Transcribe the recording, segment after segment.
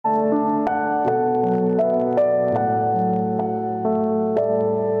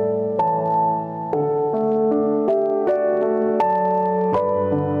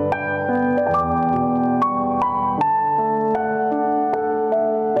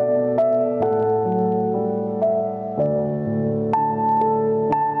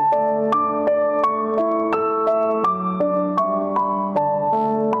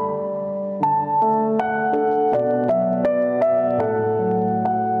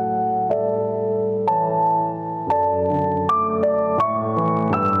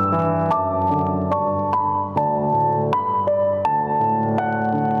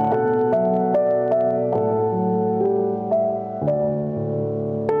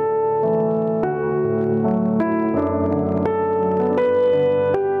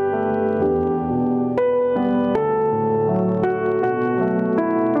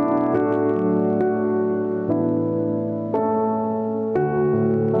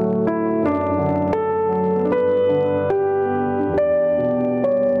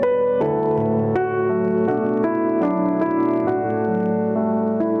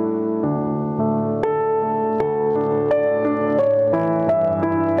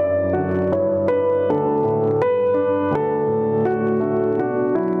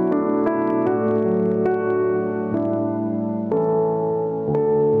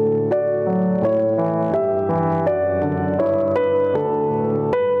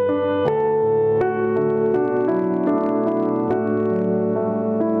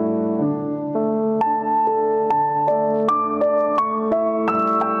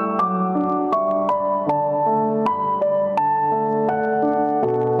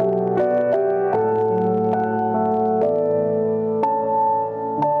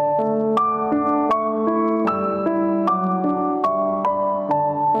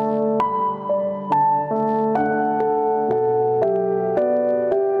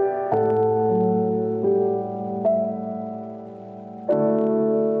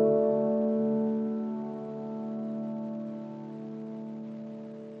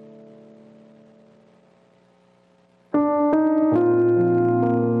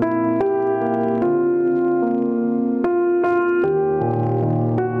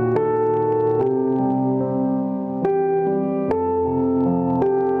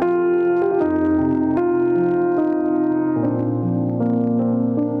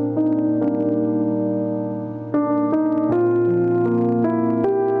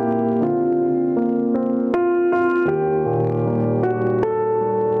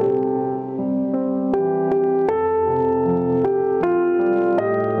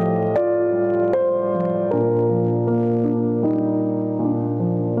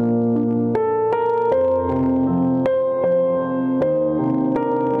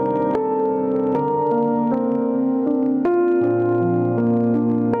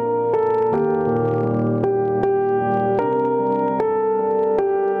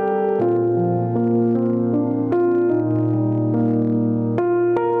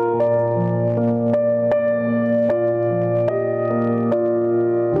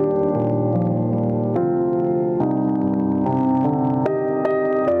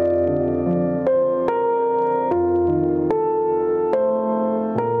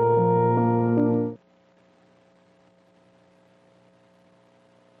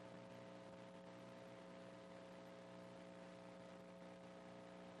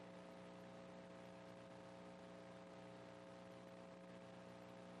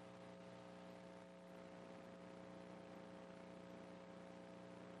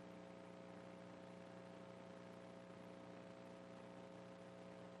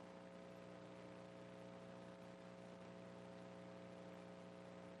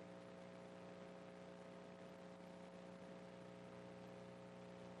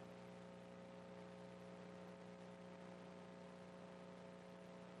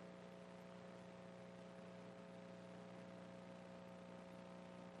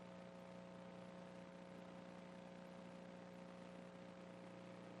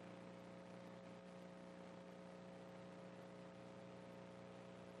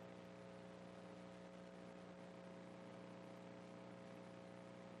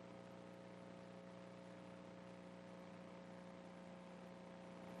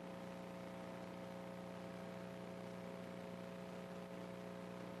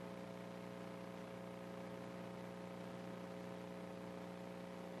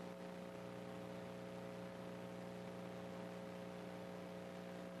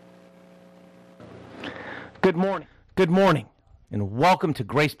Good morning, and welcome to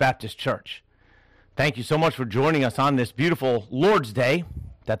Grace Baptist Church. Thank you so much for joining us on this beautiful Lord's Day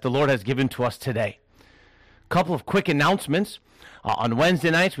that the Lord has given to us today. A couple of quick announcements. On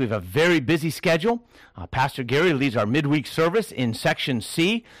Wednesday nights, we have a very busy schedule. Pastor Gary leads our midweek service in Section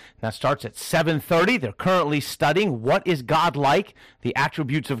C. That starts at 7:30. They're currently studying What is God Like? The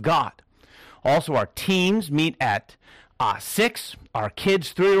Attributes of God. Also, our teens meet at 6. Our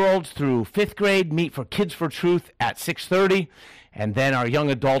kids, 3-year-olds through 5th grade, meet for Kids for Truth at 6:30. And then our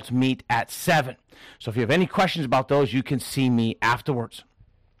young adults meet at 7. So if you have any questions about those, you can see me afterwards.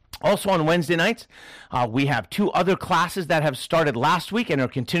 Also on Wednesday nights, we have 2 other classes that have started last week and are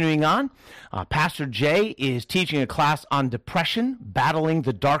continuing on. Pastor Jay is teaching a class on depression, battling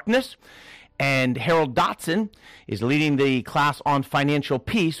the darkness. And Harold Dotson is leading the class on financial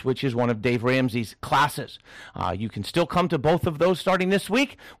peace, which is one of Dave Ramsey's classes. You can still come to both of those starting this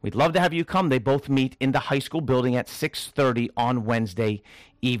week. We'd love to have you come. They both meet in the high school building at 6:30 on Wednesday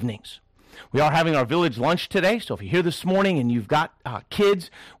evenings. We are having our village lunch today, so if you're here this morning and you've got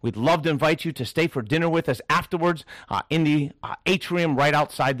kids, we'd love to invite you to stay for dinner with us afterwards in the atrium right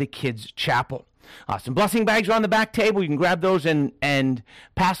outside the kids' chapel. Some blessing bags are on the back table. You can grab those and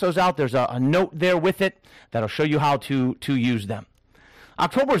pass those out. There's a note there with it that'll show you how to use them.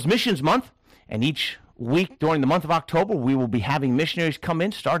 October is Missions Month, and each week during the month of October, we will be having missionaries come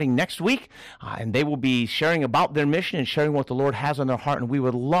in starting next week, and they will be sharing about their mission and sharing what the Lord has on their heart, and we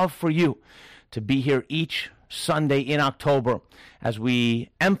would love for you to be here each Sunday in October as we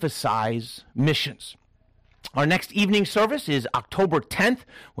emphasize missions. Our next evening service is October 10th,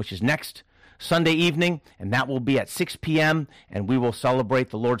 which is next Sunday evening, and that will be at 6 p.m., and we will celebrate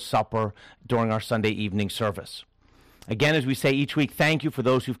the Lord's Supper during our Sunday evening service. Again, as we say each week, thank you for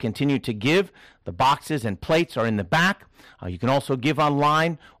those who've continued to give. The boxes and plates are in the back. You can also give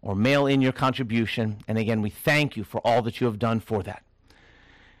online or mail in your contribution, and again, we thank you for all that you have done for that.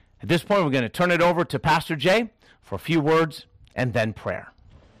 At this point, we're going to turn it over to Pastor Jay for a few words and then prayer.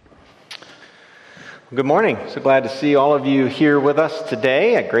 Good morning. So glad to see all of you here with us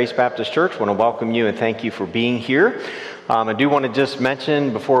today at Grace Baptist Church. I want to welcome you and thank you for being here. I do want to just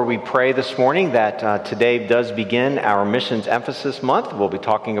mention before we pray this morning that today does begin our Missions Emphasis Month. We'll be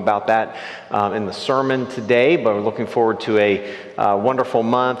talking about that in the sermon today, but we're looking forward to a wonderful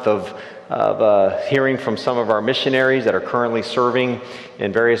month of hearing from some of our missionaries that are currently serving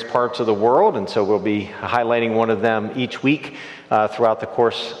in various parts of the world, and so we'll be highlighting one of them each week throughout the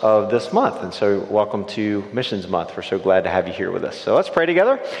course of this month. And so welcome to Missions Month. We're so glad to have you here with us. So let's pray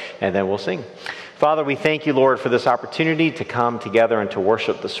together, and then we'll sing. Father, we thank you, Lord, for this opportunity to come together and to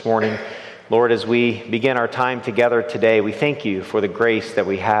worship this morning. Lord, as we begin our time together today, we thank you for the grace that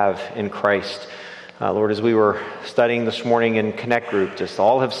we have in Christ. Lord, as we were studying this morning in Connect Group, just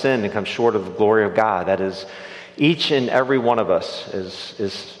all have sinned and come short of the glory of God. That is, each and every one of us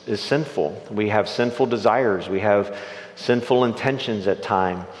is sinful. We have sinful desires. We have sinful intentions at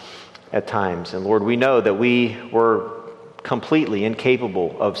times. And Lord, we know that we were completely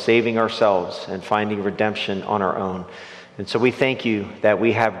incapable of saving ourselves and finding redemption on our own. And so we thank you that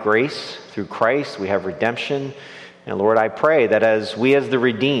we have grace through Christ. We have redemption. And Lord, I pray that as we as the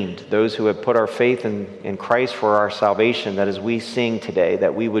redeemed, those who have put our faith in Christ for our salvation, that as we sing today,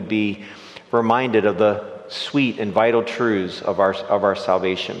 that we would be reminded of the sweet and vital truths of our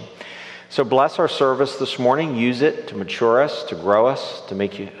salvation. So bless our service this morning. Use it to mature us, to grow us, to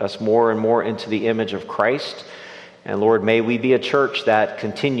make us more and more into the image of Christ. And Lord, may we be a church that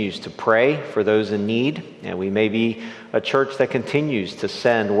continues to pray for those in need, and we may be a church that continues to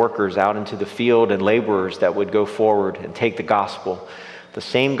send workers out into the field and laborers that would go forward and take the gospel, the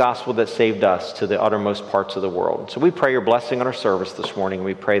same gospel that saved us, to the uttermost parts of the world. So we pray your blessing on our service this morning, and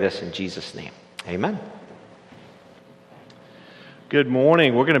we pray this in Jesus' name. Amen. Good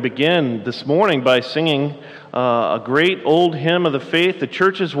morning. We're going to begin this morning by singing a great old hymn of the faith. The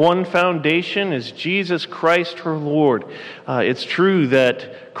church's one foundation is Jesus Christ her Lord. It's true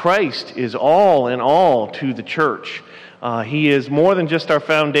that Christ is all in all to the church. He is more than just our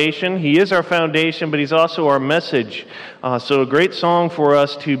foundation. He is our foundation, but he's also our message. So a great song for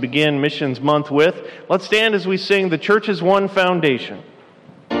us to begin Missions Month with. Let's stand as we sing The Church's One Foundation.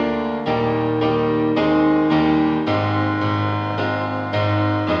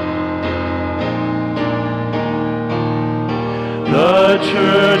 The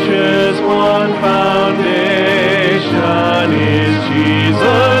church's one foundation is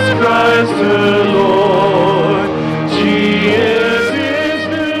Jesus Christ the Lord. She is his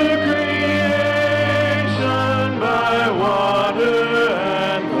new creation by water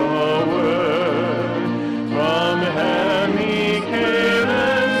and the word. From hem he came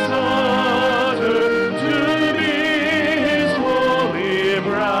and sought her to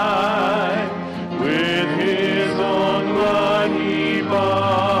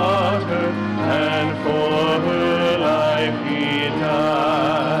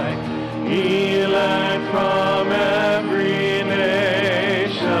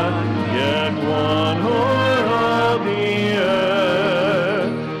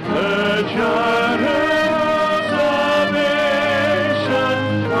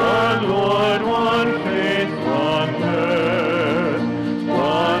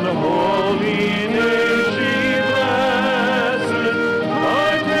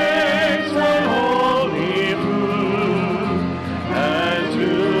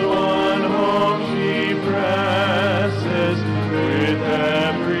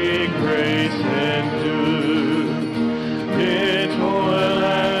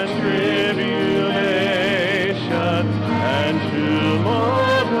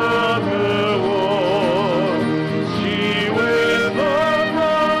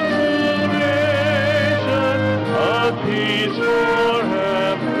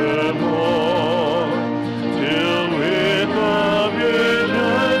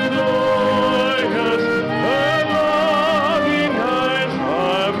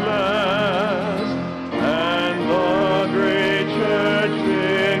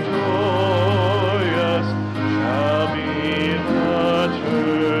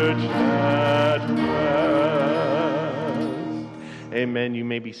Amen. You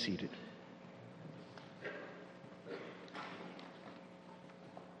may be seated.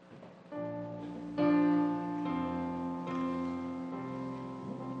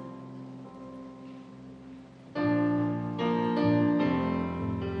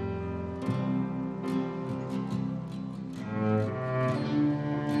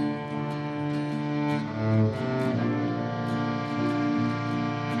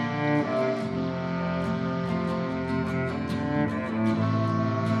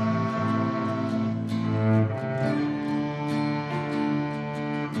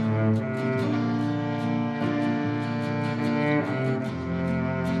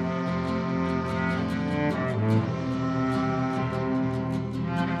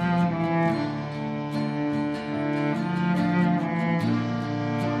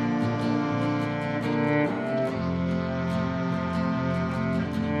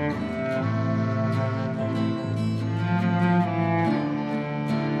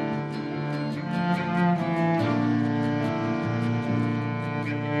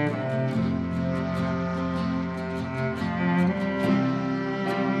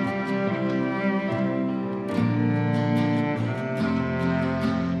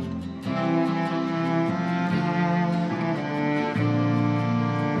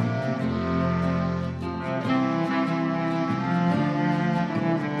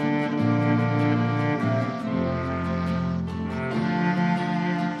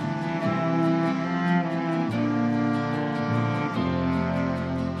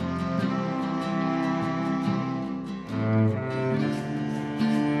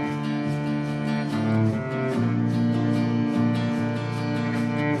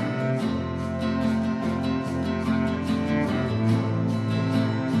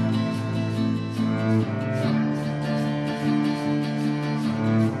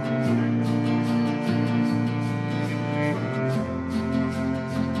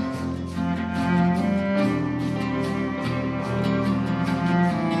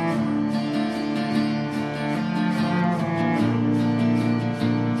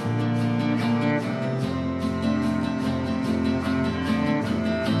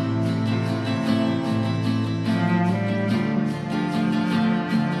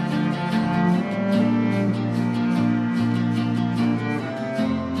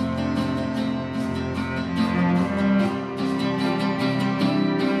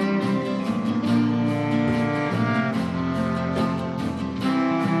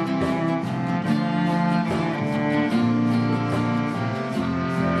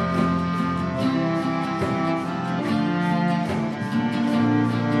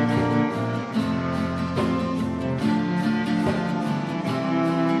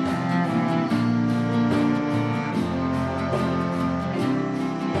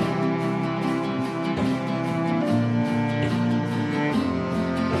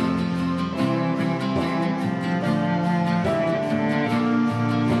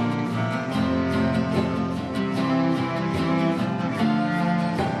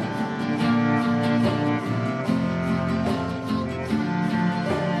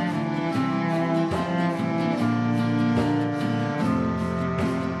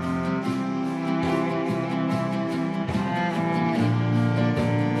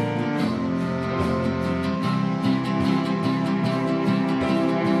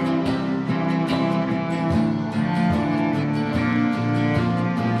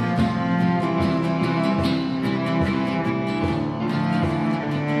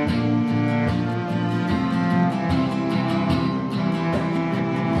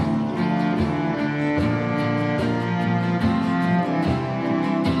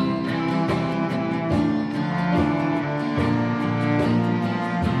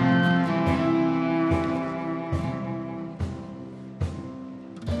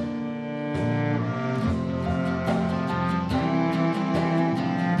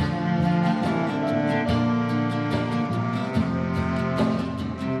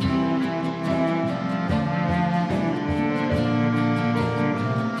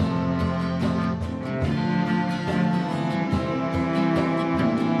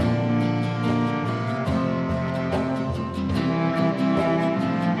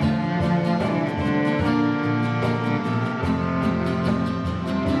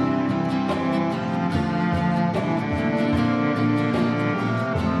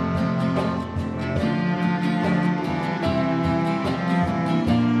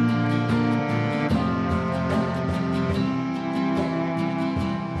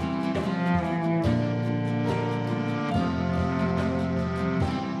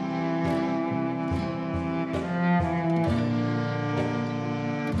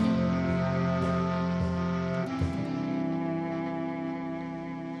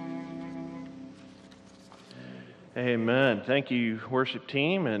 Amen. Thank you, worship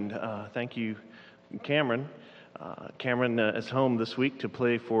team, and thank you, Cameron. Cameron is home this week to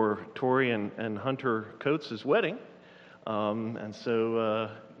play for Tori and Hunter Coates' wedding. And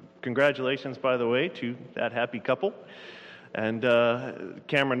so congratulations, by the way, to that happy couple. And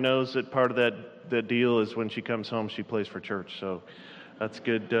Cameron knows that part of that deal is when she comes home, she plays for church. So that's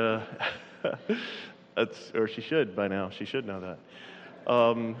good. Or she should by now. She should know that.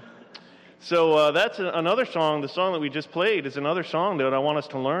 So that's another song. The song that we just played is another song that I want us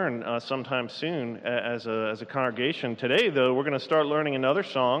to learn sometime soon as a congregation. Today, though, we're going to start learning another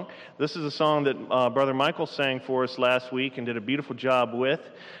song. This is a song that Brother Michael sang for us last week and did a beautiful job with.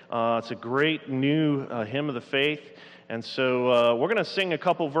 It's a great new hymn of the faith. And so we're going to sing a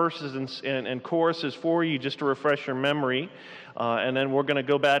couple verses and choruses for you just to refresh your memory. And then we're going to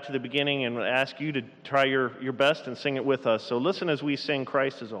go back to the beginning and ask you to try your best and sing it with us. So listen as we sing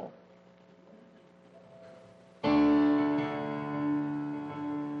Christ is All.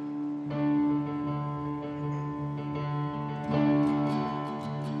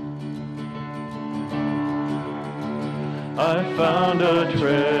 I found a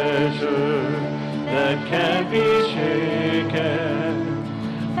treasure that can't be shaken,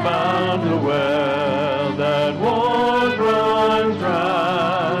 found a well that won't run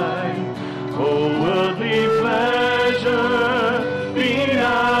dry. Oh, worldly pleasure, be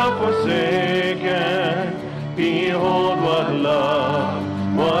now forsaken. Behold what love,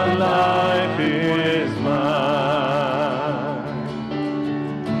 what life is mine.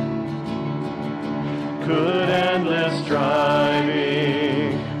 Could endless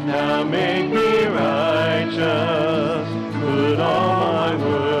striving now make me righteous? Could all my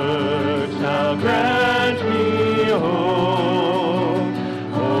works now grant me hope?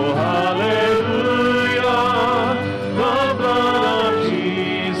 Oh, hallelujah, the blood of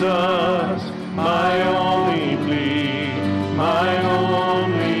Jesus, my only plea, my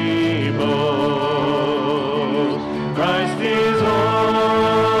only boast. Christ is all.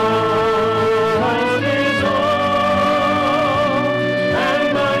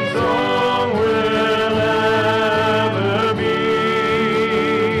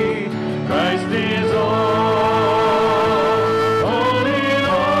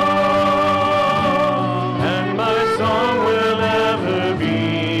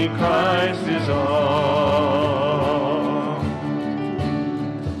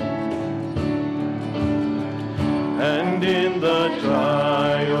 And in the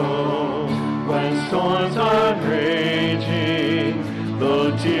trials, when storms are raging,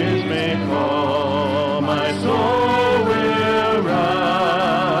 though tears may fall, my soul will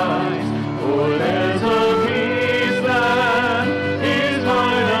rise. Oh, there's a peace that is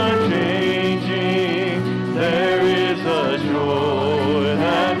mine unchanging. There is a joy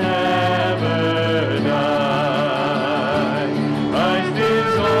that never dies. Christ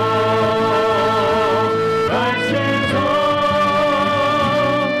is all. Christ is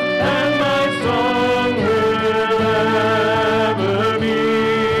and my song will ever be.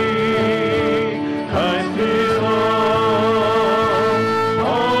 Christ is all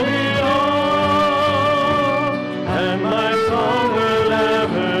in all, and my song will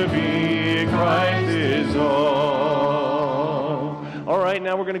ever be. Christ is all. All right,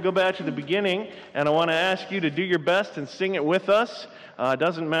 now we're going to go back to the beginning, and I want to ask you to do your best and sing it with us. It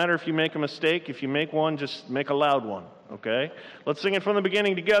doesn't matter if you make a mistake. If you make one, just make a loud one, okay? Let's sing it from the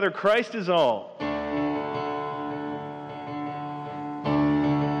beginning together. Christ is all.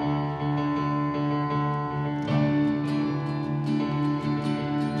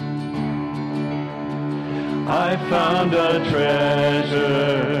 I found a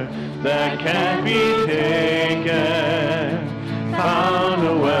treasure that can't be taken, found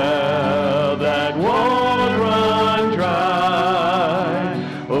a well that won't run dry.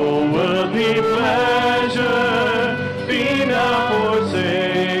 Oh, worldly pleasure, be now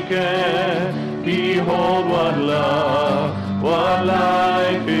forsaken. Behold what love, what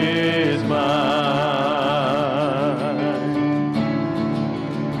life is mine.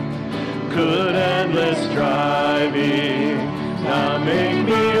 Could endless striving now make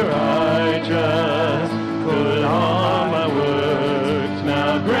me righteous? Could all my works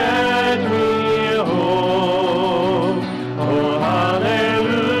now grant me hope? Oh,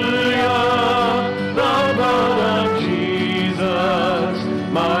 hallelujah, the blood of Jesus,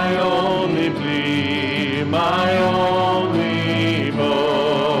 my only plea, my only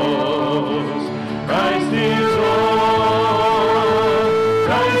boast. Christ is all,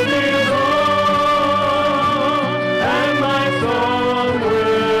 Christ is all, and my song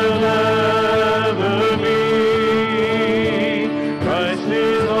will ever be. Christ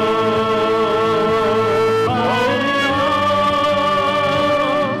is all in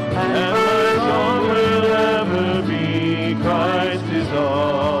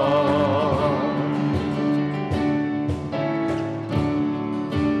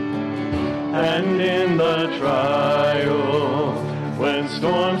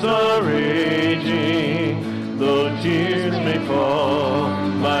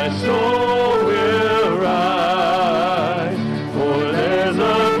soul will rise, for there's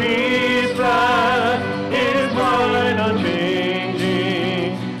a peace that is mine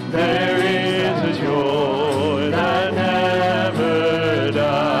unchanging. There is a joy that never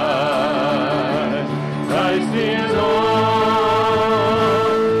dies. Christ is all,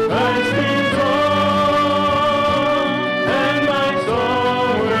 Christ is all, and my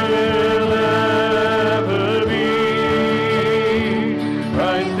song will ever be.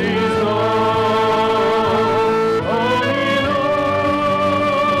 Christ is all in all,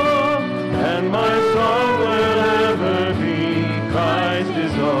 and my song will ever be. Christ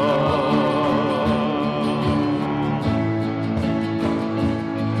is all.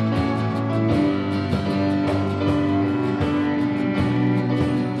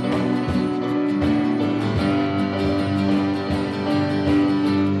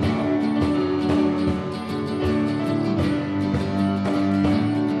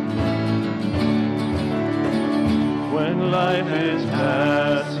 When life is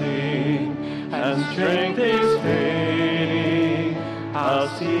passing and strength is fading, I'll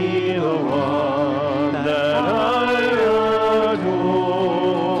see the one that I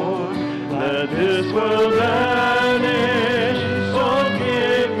adore. Let this world vanish, so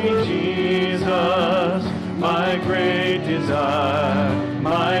give me Jesus, my great desire,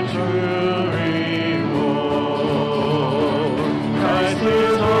 my true reward. Christ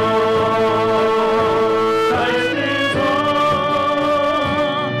is all, Christ is all,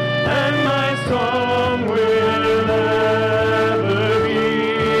 and my song will ever be.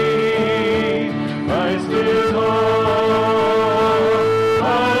 Christ is all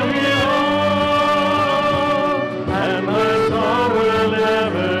in all, and my song will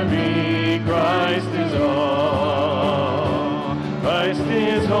ever be. Christ is all, Christ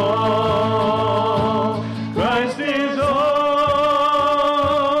is all, Christ is all,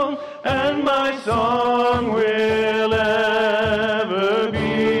 and my song will ever be.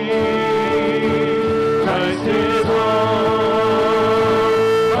 Christ is all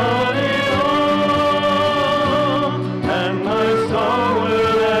in all, and my song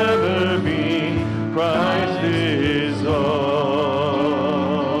will ever be. Christ is all.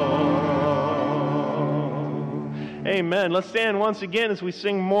 Amen. Let's stand once again as we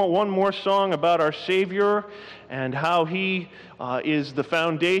sing one more song about our Savior and how He is the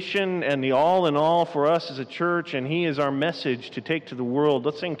foundation and the all in all for us as a church, and He is our message to take to the world.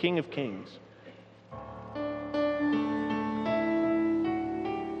 Let's sing King of Kings.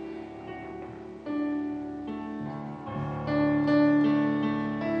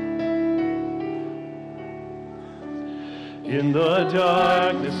 In the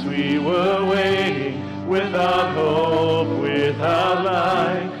darkness we were waiting, without hope, without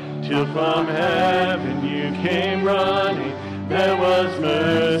light, till from heaven you came running. There was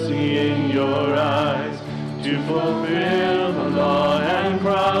mercy in your eyes, to fulfill the law and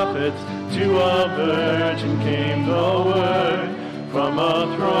prophets. To a virgin came the word, from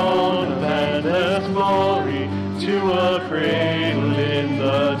a throne of endless glory, to a cradle in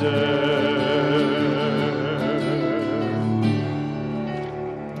the dirt.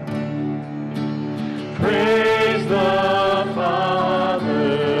 Praise the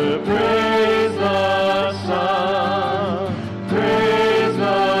Father, praise the Son, praise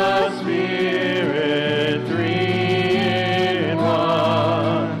the Spirit, three in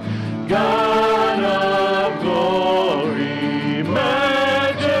one. God of glory,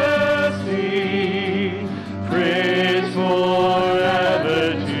 majesty, praise forever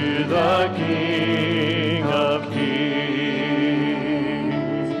to the King of Kings.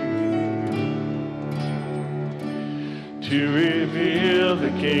 To reveal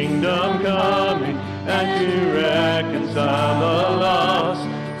the kingdom coming and to reconcile the lost,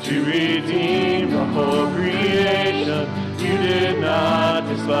 to redeem the whole creation. You did not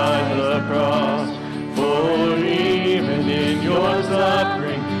despise the cross, for even in your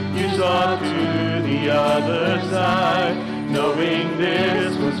suffering you saw to the other side, knowing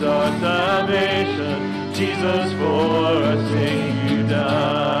this was our salvation. Jesus, for our sake you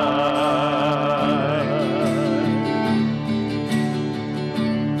died.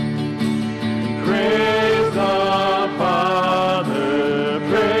 Praise the Father,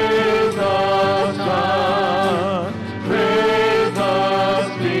 praise the Son, praise the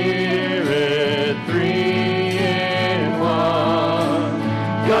Spirit, three in one.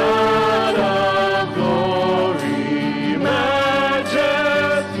 God of glory, majesty,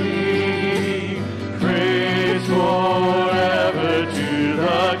 praise forever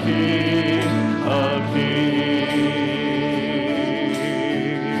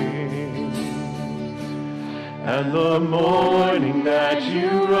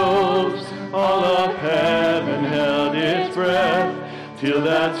new robes, all of heaven held its breath, till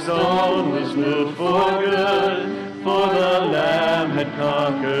that stone was moved for good, for the Lamb had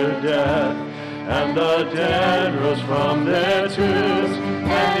conquered death. And the dead rose from their tombs,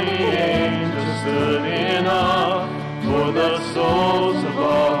 and the angels stood in awe, for the souls of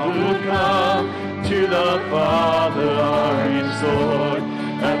all who come to the Father are restored.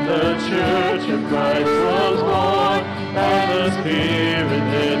 And the church of Christ was born, and the Spirit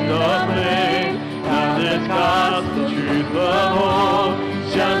lit the flame, and this gospel truth of old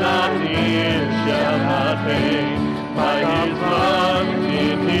shall not fear, shall not faint. By his blood and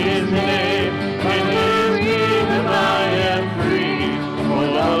in his name, in his kingdom I am free, for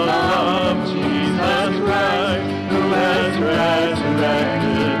the love of Jesus Christ, who has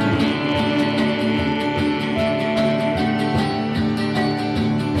resurrected me.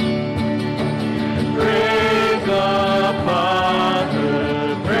 Praise the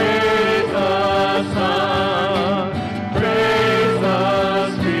Father, praise the Son, praise the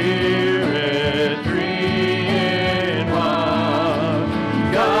Spirit, three in one.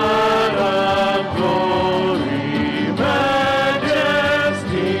 God of glory, majesty,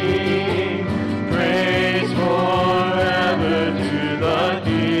 praise forever to the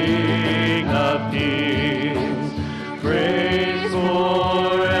King of Kings. Praise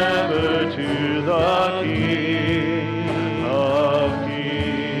forever to the King of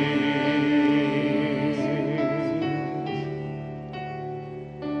Kings.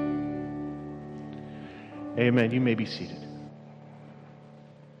 Amen. You may be seated.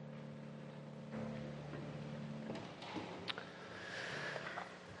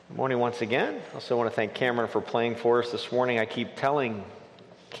 Good morning once again. I also want to thank Cameron for playing for us this morning. I keep telling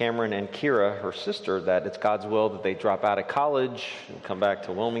Cameron and Kira, her sister, that it's God's will that they drop out of college and come back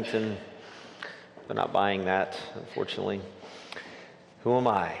to Wilmington. They're not buying that, unfortunately. Who am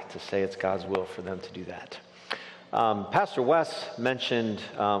I to say it's God's will for them to do that? Pastor Wes mentioned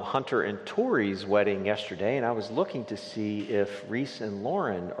Hunter and Tori's wedding yesterday, and I was looking to see if Reese and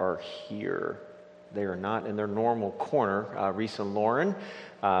Lauren are here. They are not in their normal corner. Reese and Lauren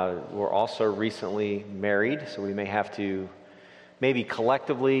were also recently married, so we may have to maybe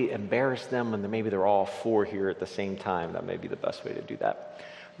collectively embarrass them, and then maybe they're all four here at the same time. That may be the best way to do that.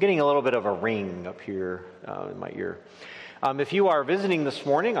 I'm getting a little bit of a ring up here in my ear. If you are visiting this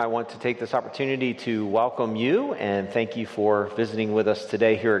morning, I want to take this opportunity to welcome you and thank you for visiting with us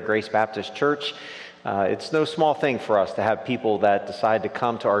today here at Grace Baptist Church. It's no small thing for us to have people that decide to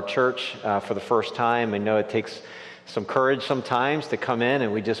come to our church for the first time. I know it takes some courage sometimes to come in,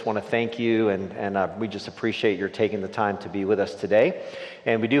 and we just want to thank you, and we just appreciate your taking the time to be with us today.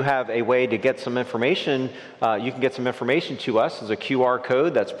 And we do have a way to get some information. You can get some information to us. There's a QR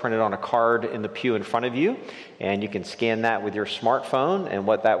code that's printed on a card in the pew in front of you, and you can scan that with your smartphone, and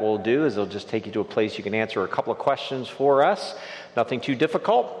what that will do is it'll just take you to a place you can answer a couple of questions for us. Nothing too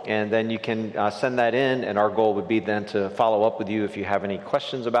difficult, and then you can send that in, and our goal would be then to follow up with you if you have any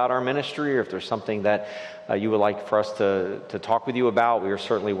questions about our ministry, or if there's something that you would like for us to talk with you about. We are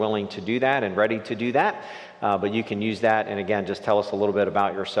certainly willing to do that and ready to do that, but you can use that, and again, just tell us a little bit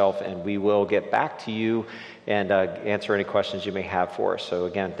about yourself, and we will get back to you and answer any questions you may have for us. So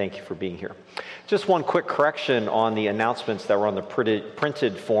again, thank you for being here. Just one quick correction on the announcements that were on the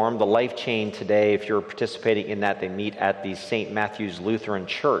printed form. The Life Chain today, if you're participating in that, they meet at the St. Matthew's Lutheran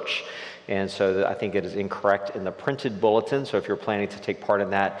Church. And so I think it is incorrect in the printed bulletin. So if you're planning to take part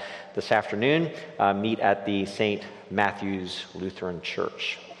in that this afternoon, meet at the St. Matthew's Lutheran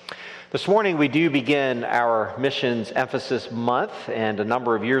Church. This morning we do begin our Missions Emphasis Month, and a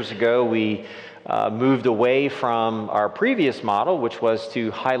number of years ago we moved away from our previous model, which was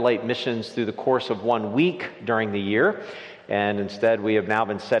to highlight missions through the course of 1 week during the year. And instead, we have now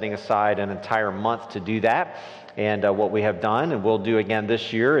been setting aside an entire month to do that. And what we have done, and we'll do again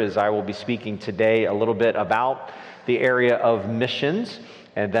this year, is I will be speaking today a little bit about the area of missions.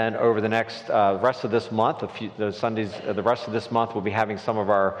 And then over the next rest of this month, the rest of this month, we'll be having some of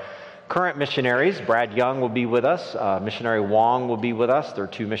our current missionaries. Brad Young will be with us. Missionary Wong will be with us. There are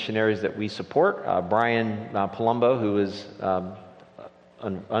two missionaries that we support. Brian Palumbo, who is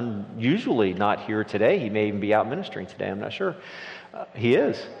unusually not here today. He may even be out ministering today. I'm not sure. He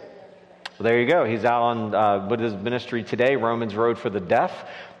is. Well, there you go. He's out on with his ministry today, Romans Road for the Deaf.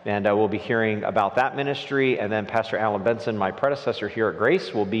 And we'll be hearing about that ministry. And then Pastor Alan Benson, my predecessor here at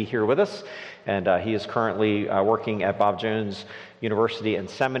Grace, will be here with us. And he is currently working at Bob Jones University and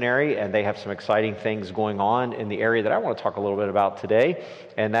Seminary, and they have some exciting things going on in the area that I want to talk a little bit about today,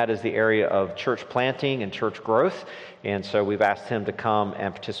 and that is the area of church planting and church growth. And so we've asked him to come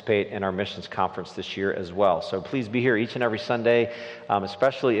and participate in our missions conference this year as well. So please be here each and every Sunday,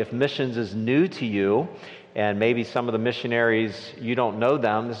 especially if missions is new to you, and maybe some of the missionaries, you don't know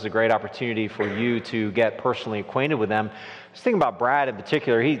them. This is a great opportunity for you to get personally acquainted with them. I was thinking about Brad in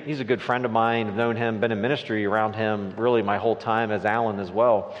particular. He's a good friend of mine. I've known him, been in ministry around him really my whole time, as Alan as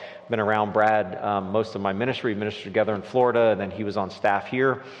well. Been around Brad most of my ministry. We ministered together in Florida, and then he was on staff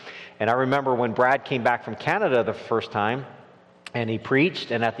here. And I remember when Brad came back from Canada the first time, and he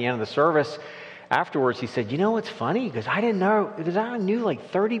preached, and at the end of the service, afterwards he said, "You know what's funny? Because I didn't know, because I knew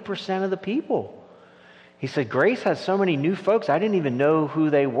like 30% of the people." He said, "Grace has so many new folks, I didn't even know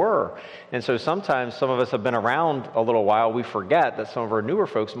who they were." And so sometimes some of us have been around a little while, we forget that some of our newer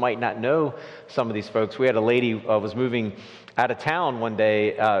folks might not know some of these folks. We had a lady who was moving out of town one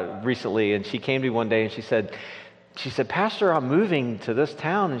day recently, and she came to me one day and she said, "Pastor, I'm moving to this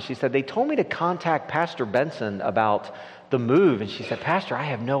town." And she said, "They told me to contact Pastor Benson about the move." And she said, "Pastor, I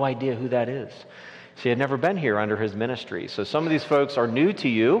have no idea who that is." She had never been here under his ministry. So some of these folks are new to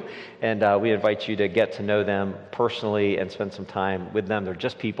you, and we invite you to get to know them personally and spend some time with them. They're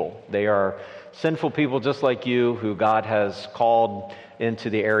just people. They are sinful people just like you who God has called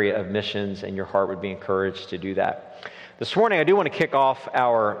into the area of missions, and your heart would be encouraged to do that. This morning, I do want to kick off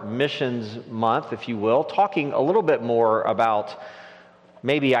our missions month, if you will, talking a little bit more about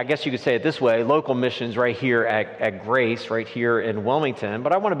maybe, I guess you could say it this way, local missions right here at Grace, right here in Wilmington.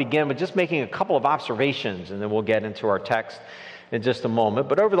 But I want to begin with just making a couple of observations, and then we'll get into our text in just a moment.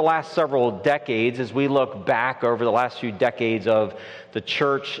 But over the last several decades, as we look back over the last few decades of the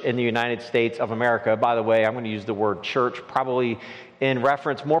church in the United States of America, by the way, I'm going to use the word church probably in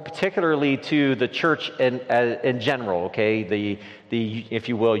reference more particularly to the church in general, okay? The if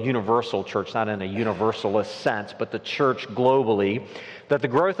you will, universal church, not in a universalist sense, but the church globally, that the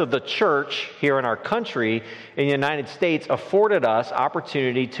growth of the church here in our country, in the United States, afforded us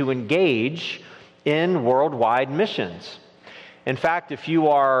opportunity to engage in worldwide missions. In fact, if you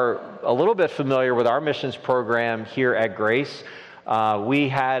are a little bit familiar with our missions program here at Grace,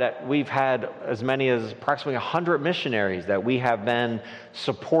 we've had as many as approximately 100 missionaries that we have been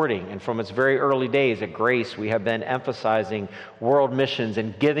supporting. And from its very early days at Grace, we have been emphasizing world missions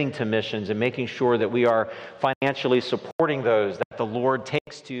and giving to missions and making sure that we are financially supporting those that the Lord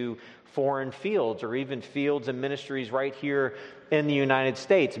takes to foreign fields or even fields and ministries right here in the United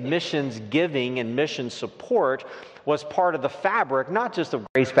States. Missions giving and mission support was part of the fabric, not just of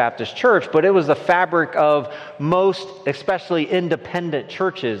Grace Baptist Church, but it was the fabric of most, especially independent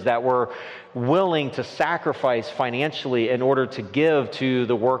churches that were willing to sacrifice financially in order to give to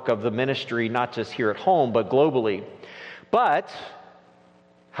the work of the ministry, not just here at home, but globally. But,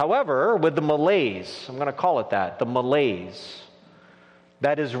 however, with the malaise, I'm going to call it that, the malaise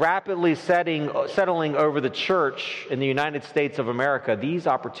that is rapidly settling over the church in the United States of America, these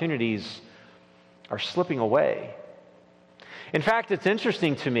opportunities are slipping away. In fact, it's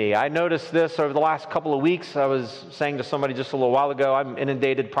interesting to me. I noticed this over the last couple of weeks. I was saying to somebody just a little while ago, I'm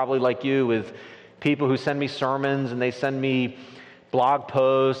inundated probably like you with people who send me sermons and they send me blog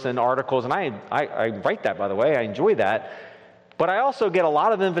posts and articles. And I write that, by the way. I enjoy that. But I also get a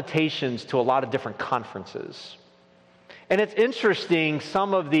lot of invitations to a lot of different conferences. And it's interesting,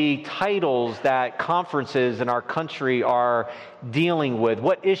 some of the titles that conferences in our country are dealing with.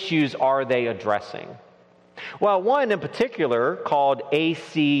 What issues are they addressing? Well, one in particular called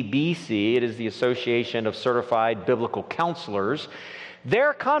ACBC, it is the Association of Certified Biblical Counselors.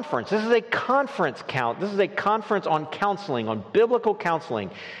 Their conference, this is a conference on counseling, on biblical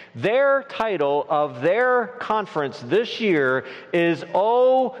counseling. Their title of their conference this year is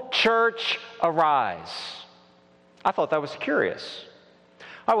 "O Church Arise." I thought that was curious.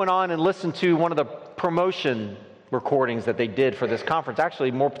 I went on and listened to one of the promotion recordings that they did for this conference. Actually,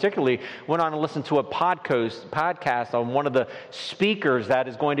 more particularly, went on and listened to a podcast on one of the speakers that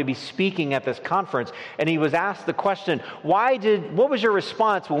is going to be speaking at this conference. And he was asked the question, what was your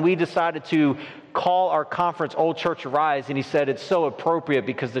response when we decided to call our conference Old Church Arise? And he said, it's so appropriate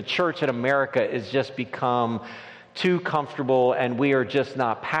because the church in America has just become too comfortable, and we are just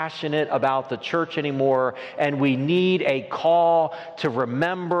not passionate about the church anymore, and we need a call to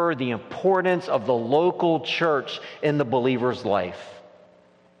remember the importance of the local church in the believer's life.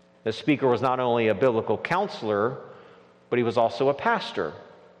 The speaker was not only a biblical counselor, but he was also a pastor.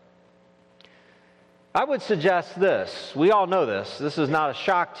 I would suggest this. We all know this. This is not a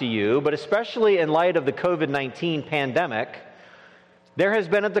shock to you, but especially in light of the COVID-19 pandemic, there has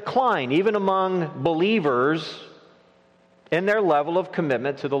been a decline, even among believers, in their level of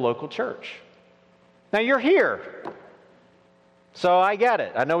commitment to the local church. Now, you're here, so I get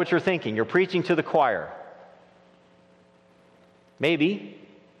it. I know what you're thinking. You're preaching to the choir. Maybe.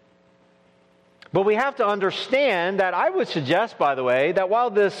 But we have to understand that I would suggest, by the way, that while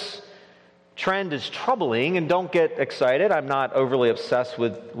this trend is troubling, and don't get excited, I'm not overly obsessed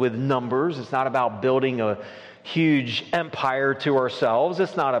with numbers. It's not about building a huge empire to ourselves.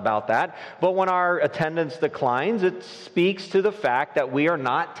 It's not about that. But when our attendance declines, it speaks to the fact that we are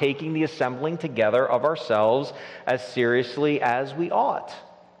not taking the assembling together of ourselves as seriously as we ought.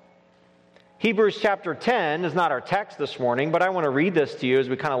 Hebrews chapter 10 is not our text this morning, but I want to read this to you as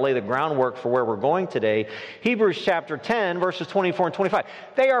we kind of lay the groundwork for where we're going today. Hebrews chapter 10, verses 24 and 25.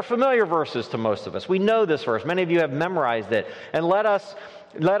 They are familiar verses to most of us. We know this verse. Many of you have memorized it. And let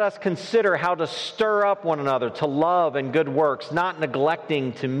us consider how to stir up one another to love and good works, not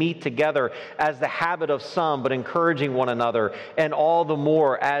neglecting to meet together as the habit of some, but encouraging one another, and all the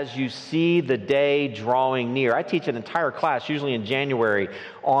more as you see the day drawing near. I teach an entire class, usually in January,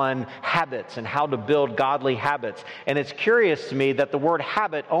 on habits and how to build godly habits. And it's curious to me that the word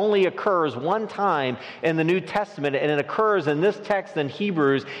habit only occurs one time in the New Testament, and it occurs in this text in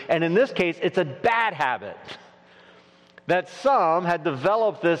Hebrews, and in this case, it's a bad habit. That some had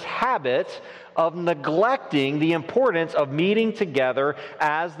developed this habit of neglecting the importance of meeting together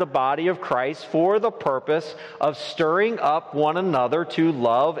as the body of Christ for the purpose of stirring up one another to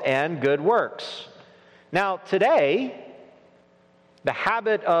love and good works. Now, today, the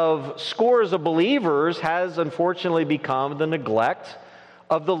habit of scores of believers has unfortunately become the neglect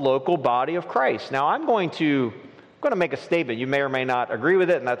of the local body of Christ. Now, I'm going to make a statement. You may or may not agree with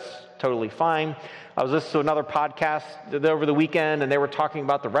it, and that's totally fine. I was listening to another podcast over the weekend, and they were talking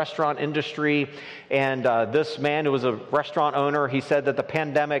about the restaurant industry. And this man who was a restaurant owner, he said that the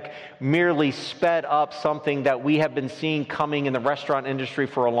pandemic merely sped up something that we have been seeing coming in the restaurant industry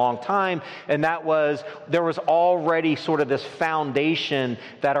for a long time. And that was, there was already sort of this foundation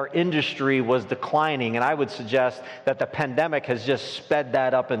that our industry was declining. And I would suggest that the pandemic has just sped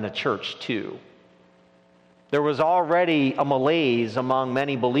that up in the church too. There was already a malaise among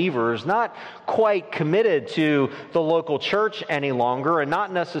many believers, not quite committed to the local church any longer, and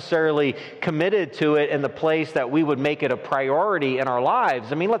not necessarily committed to it in the place that we would make it a priority in our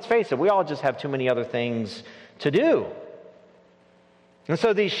lives. I mean, let's face it, we all just have too many other things to do. And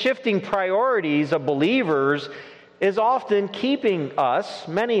so these shifting priorities of believers is often keeping us,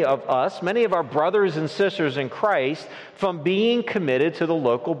 many of our brothers and sisters in Christ, from being committed to the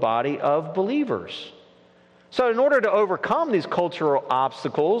local body of believers. So in order to overcome these cultural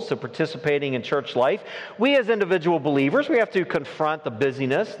obstacles to participating in church life, we as individual believers, we have to confront the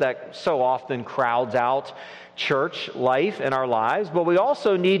busyness that so often crowds out church life in our lives. But we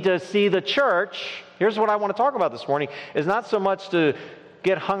also need to see the church, here's what I want to talk about this morning, is not so much to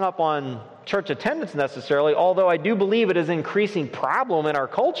get hung up on church attendance necessarily, although I do believe it is an increasing problem in our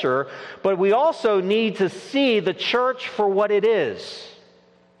culture, but we also need to see the church for what it is.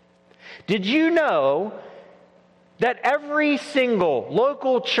 Did you know that every single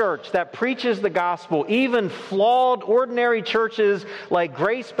local church that preaches the gospel, even flawed, ordinary churches like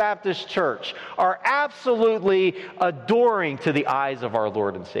Grace Baptist Church, are absolutely adoring to the eyes of our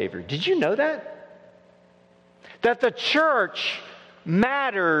Lord and Savior? Did you know that? That the church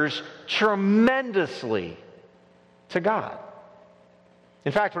matters tremendously to God.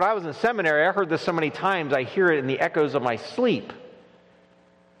 In fact, when I was in seminary, I heard this so many times, I hear it in the echoes of my sleep.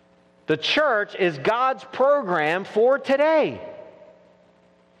 The church is God's program for today.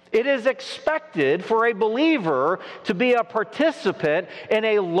 It is expected for a believer to be a participant in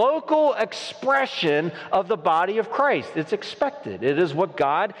a local expression of the body of Christ. It's expected. It is what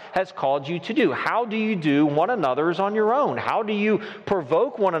God has called you to do. How do you do one another's on your own? How do you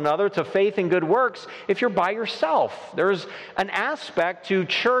provoke one another to faith and good works if you're by yourself? There's an aspect to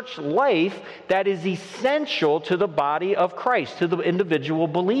church life that is essential to the body of Christ, to the individual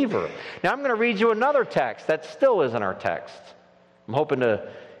believer. Now I'm going to read you another text that still isn't our text. I'm hoping to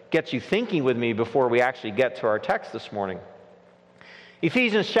get you thinking with me before we actually get to our text this morning.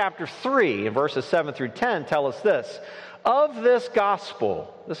 Ephesians chapter 3, verses 7 through 10 tell us this. Of this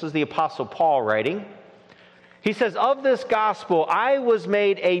gospel, this is the Apostle Paul writing, he says, of this gospel I was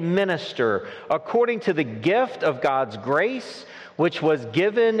made a minister according to the gift of God's grace, which was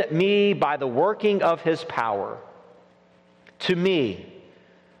given me by the working of his power. To me,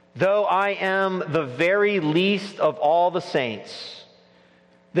 though I am the very least of all the saints,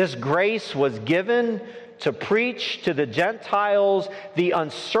 this grace was given to preach to the Gentiles the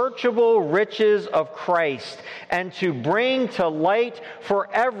unsearchable riches of Christ, and to bring to light for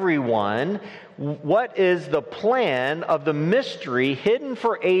everyone what is the plan of the mystery hidden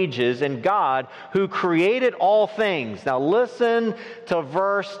for ages in God who created all things. Now listen to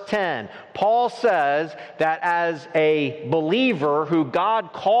verse 10. Paul says that as a believer who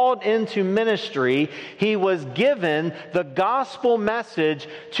God called into ministry, he was given the gospel message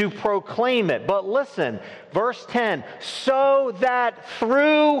to proclaim it. But listen, verse 10, so that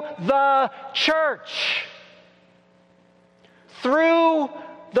through the church,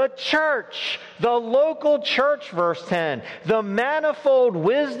 the local church, verse 10, the manifold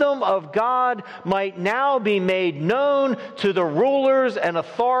wisdom of God might now be made known to the rulers and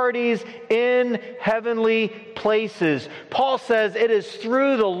authorities in heavenly places. Paul says it is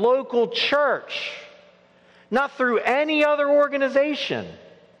through the local church, not through any other organization,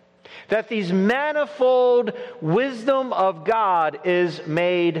 that these manifold wisdom of God is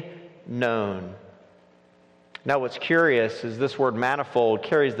made known. Now, what's curious is this word manifold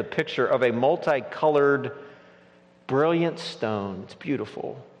carries the picture of a multicolored, brilliant stone. It's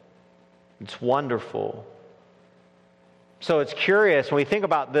beautiful. It's wonderful. So it's curious when we think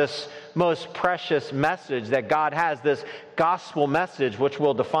about this most precious message that God has, this gospel message, which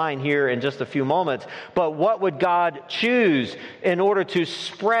we'll define here in just a few moments. But what would God choose in order to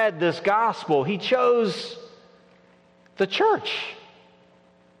spread this gospel? He chose the church.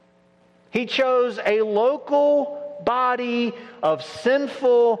 He chose a local body of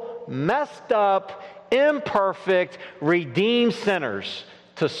sinful, messed up, imperfect, redeemed sinners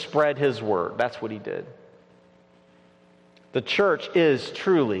to spread His word. That's what He did. The church is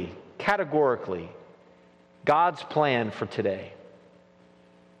truly, categorically, God's plan for today.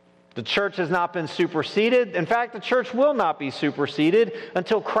 The church has not been superseded. In fact, the church will not be superseded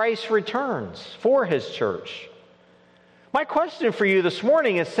until Christ returns for His church. My question for you this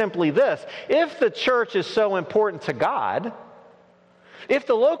morning is simply this. If the church is so important to God, if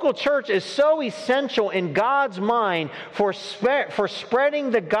the local church is so essential in God's mind for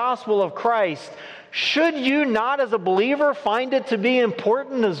spreading the gospel of Christ, should you not as a believer find it to be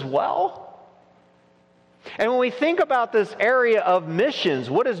important as well? And when we think about this area of missions,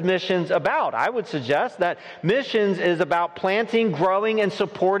 what is missions about? I would suggest that missions is about planting, growing, and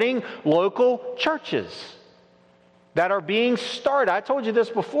supporting local churches that are being started. I told you this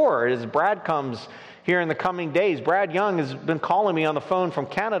before, as Brad comes here in the coming days. Brad Young has been calling me on the phone from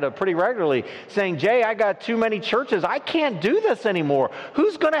Canada pretty regularly, saying, Jay, I got too many churches. I can't do this anymore.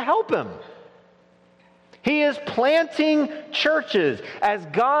 Who's going to help him? He is planting churches as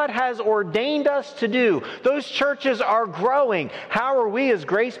God has ordained us to do. Those churches are growing. How are we as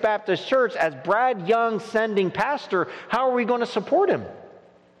Grace Baptist Church, as Brad Young sending pastor, how are we going to support him?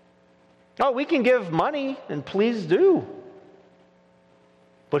 Oh, we can give money, and please do.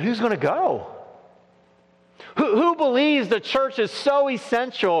 But who's going to go? Who believes the church is so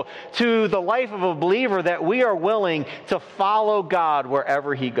essential to the life of a believer that we are willing to follow God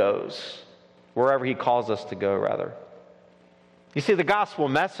wherever He goes? Wherever He calls us to go, rather. You see, the gospel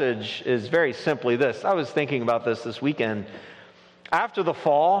message is very simply this. I was thinking about this weekend. After the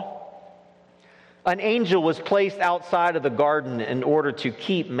fall, an angel was placed outside of the garden in order to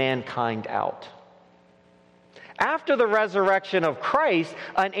keep mankind out. After the resurrection of Christ,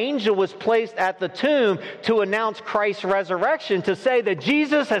 an angel was placed at the tomb to announce Christ's resurrection, to say that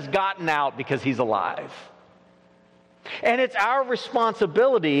Jesus has gotten out because He's alive. And it's our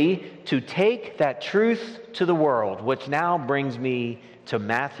responsibility to take that truth to the world, which now brings me to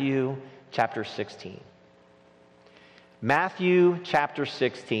Matthew chapter 16. Matthew chapter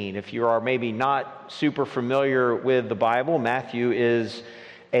 16. If you are maybe not super familiar with the Bible, Matthew is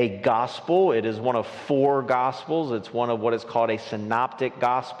a gospel. It is one of 4 gospels. It's one of what is called a synoptic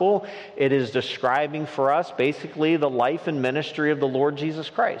gospel. It is describing for us basically the life and ministry of the Lord Jesus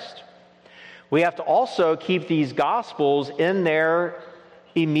Christ. We have to also keep these gospels in their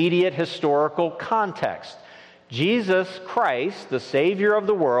immediate historical context. Jesus Christ, the Savior of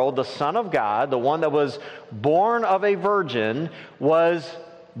the world, the Son of God, the one that was born of a virgin, was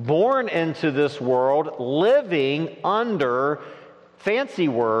born into this world living under, fancy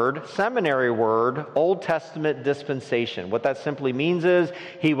word, seminary word, Old Testament dispensation. What that simply means is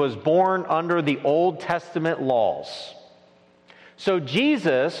He was born under the Old Testament laws. So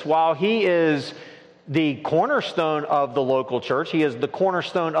Jesus, while He is the cornerstone of the local church, He is the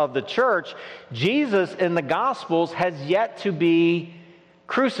cornerstone of the church, Jesus in the Gospels has yet to be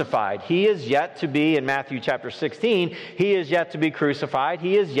crucified. He is yet to be, in Matthew chapter 16, He is yet to be crucified.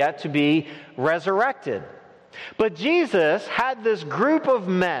 He is yet to be resurrected. But Jesus had this group of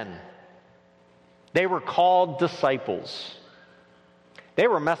men. They were called disciples. They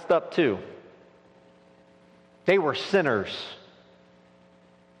were messed up too. They were sinners.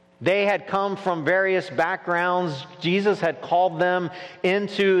 They had come from various backgrounds. Jesus had called them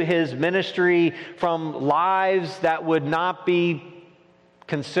into his ministry from lives that would not be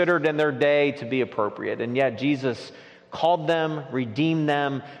considered in their day to be appropriate. And yet Jesus called them, redeemed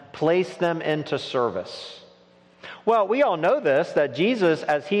them, placed them into service. Well, we all know this, that Jesus,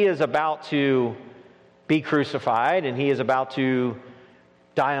 as he is about to be crucified and he is about to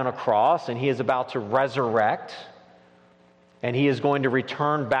die on a cross and he is about to resurrect and he is going to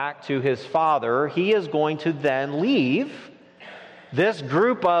return back to his Father, he is going to then leave this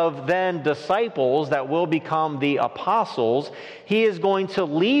group of then disciples that will become the apostles. He is going to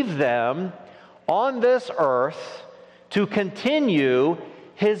leave them on this earth to continue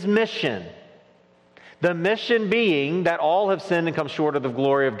his mission. The mission being that all have sinned and come short of the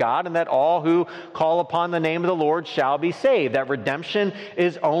glory of God, and that all who call upon the name of the Lord shall be saved. That redemption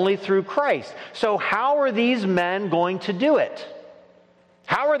is only through Christ. So how are these men going to do it?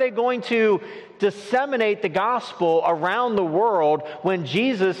 How are they going to disseminate the gospel around the world when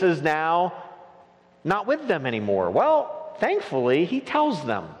Jesus is now not with them anymore? Well, thankfully, he tells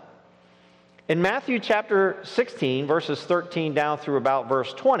them. In Matthew chapter 16, verses 13 down through about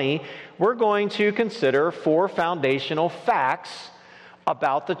verse 20, we're going to consider 4 foundational facts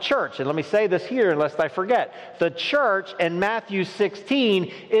about the church. And let me say this here, lest I forget. The church in Matthew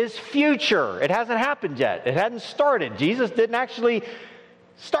 16 is future. It hasn't happened yet. It hadn't started. Jesus didn't actually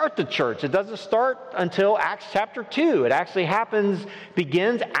start the church. It doesn't start until Acts chapter 2. It actually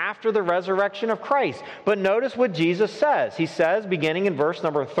begins after the resurrection of Christ. But notice what Jesus says. He says, beginning in verse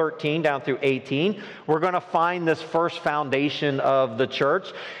number 13 down through 18, we're going to find this first foundation of the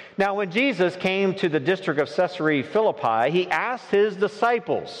church. Now, when Jesus came to the district of Caesarea Philippi, he asked his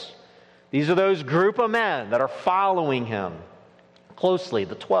disciples, these are those group of men that are following him closely,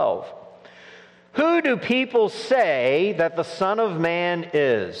 the 12. Who do people say that the Son of Man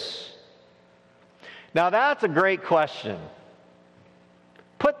is? Now that's a great question.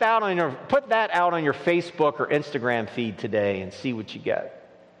 Put that out on your Facebook or Instagram feed today and see what you get.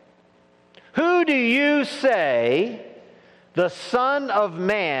 Who do you say the Son of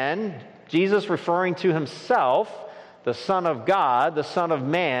Man, Jesus referring to himself, the Son of God, the Son of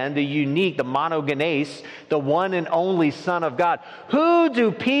Man, the unique, the monogenes, the one and only Son of God. Who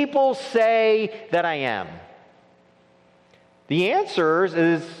do people say that I am? The answer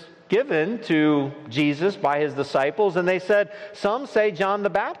is given to Jesus by his disciples, and they said, some say John the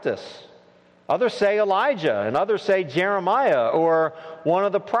Baptist, others say Elijah, and others say Jeremiah or one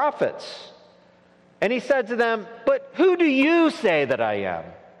of the prophets. And he said to them, but who do you say that I am?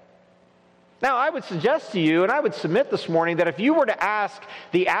 Now, I would suggest to you, and I would submit this morning, that if you were to ask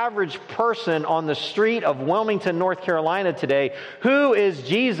the average person on the street of Wilmington, North Carolina today, who is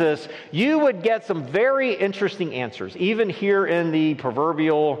Jesus, you would get some very interesting answers, even here in the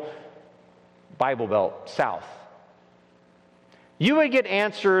proverbial Bible Belt South. You would get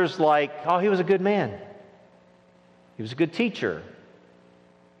answers like, oh, he was a good man. He was a good teacher.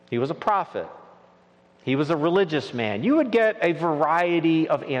 He was a prophet. He was a religious man. You would get a variety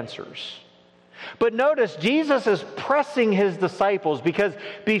of answers. But notice, Jesus is pressing his disciples because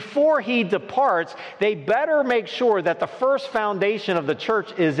before he departs, they better make sure that the first foundation of the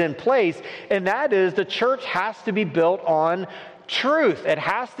church is in place, and that is the church has to be built on truth. It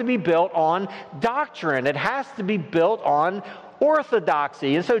has to be built on doctrine. It has to be built on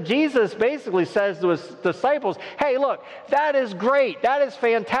orthodoxy. And so Jesus basically says to his disciples, hey, look, that is great. That is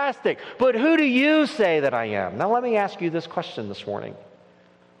fantastic. But who do you say that I am? Now let me ask you this question this morning.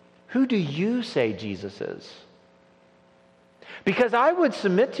 Who do you say Jesus is? Because I would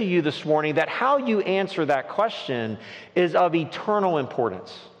submit to you this morning that how you answer that question is of eternal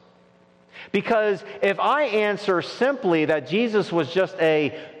importance. Because if I answer simply that Jesus was just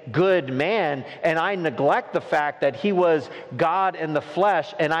a good man, and I neglect the fact that he was God in the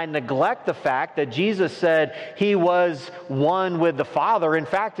flesh, and I neglect the fact that Jesus said he was one with the Father. In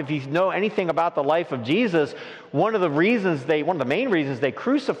fact, if you know anything about the life of Jesus, one of the main reasons they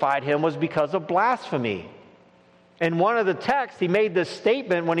crucified him was because of blasphemy. In one of the texts, he made this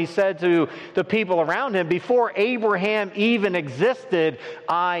statement when he said to the people around him, before Abraham even existed,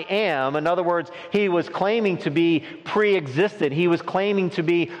 I am. In other words, he was claiming to be pre-existent. He was claiming to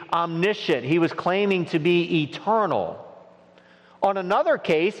be omniscient. He was claiming to be eternal. On another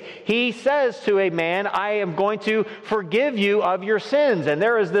case, he says to a man, I am going to forgive you of your sins. And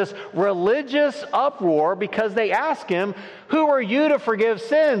there is this religious uproar because they ask him, who are you to forgive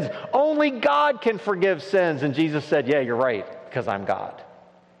sins? Only God can forgive sins. And Jesus said, yeah, you're right, because I'm God.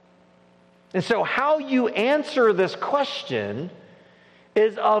 And so how you answer this question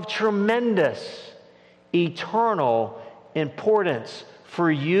is of tremendous, eternal importance for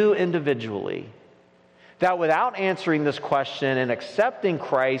you individually. That without answering this question and accepting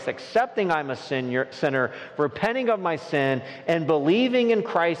Christ, accepting I'm a sinner, repenting of my sin, and believing in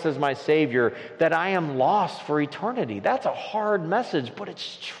Christ as my Savior, that I am lost for eternity. That's a hard message, but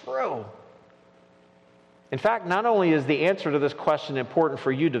it's true. In fact, not only is the answer to this question important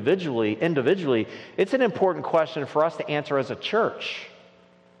for you individually, it's an important question for us to answer as a church.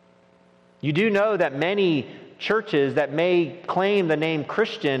 You do know that many churches that may claim the name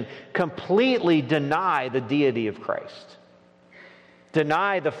Christian completely deny the deity of Christ.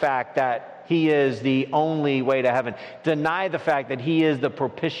 Deny the fact that He is the only way to heaven. Deny the fact that He is the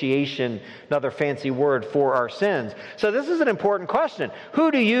propitiation, another fancy word for our sins. So this is an important question. Who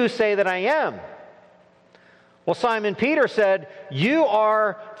do you say that I am? Well, Simon Peter said, you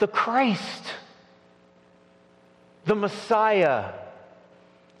are the Christ, the Messiah,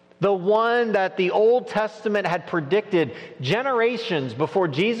 the one that the Old Testament had predicted generations before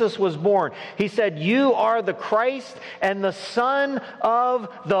Jesus was born. He said, you are the Christ and the Son of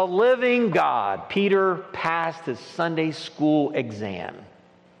the living God. Peter passed his Sunday school exam.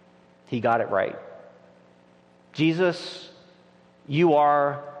 He got it right. Jesus, you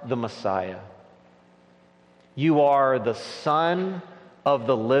are the Messiah. You are the Son of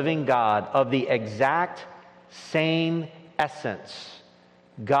the living God, of the exact same essence.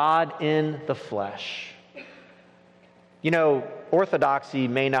 God in the flesh. You know, orthodoxy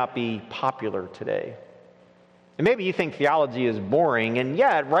may not be popular today. And maybe you think theology is boring, and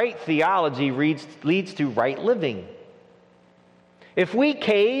yet right theology leads to right living. If we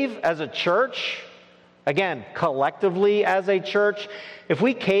cave as a church, again, collectively as a church, if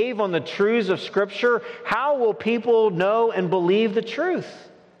we cave on the truths of Scripture, how will people know and believe the truth?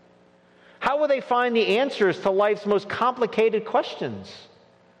 How will they find the answers to life's most complicated questions?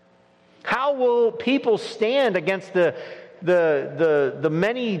 How will people stand against the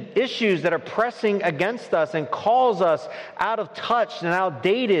many issues that are pressing against us and calls us out of touch and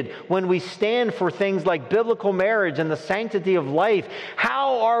outdated when we stand for things like biblical marriage and the sanctity of life?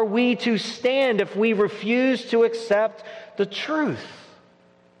 How are we to stand if we refuse to accept the truth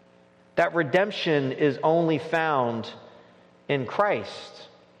that redemption is only found in Christ?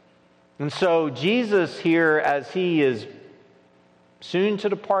 And so Jesus here, as He is soon to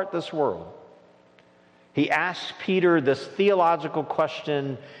depart this world, He asks Peter this theological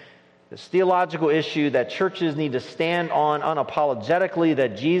question, this theological issue that churches need to stand on unapologetically,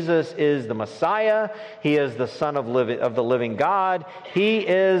 that Jesus is the Messiah, He is the Son of the living God, He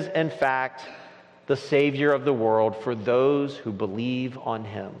is, in fact, the Savior of the world for those who believe on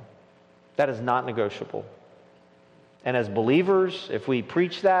Him. That is not negotiable. And as believers, if we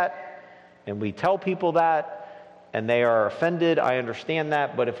preach that and we tell people that, and they are offended, I understand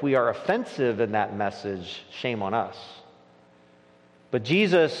that. But if we are offensive in that message, shame on us. But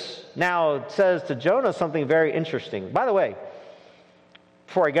Jesus now says to Jonah something very interesting. By the way,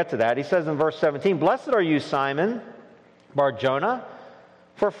 before I get to that, He says in verse 17, blessed are you, Simon Bar-Jonah,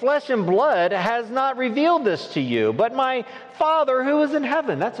 for flesh and blood has not revealed this to you, but my Father who is in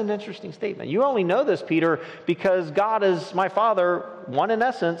heaven. That's an interesting statement. You only know this, Peter, because God is my Father, one in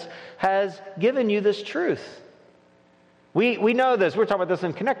essence, has given you this truth. We know this. We're talking about this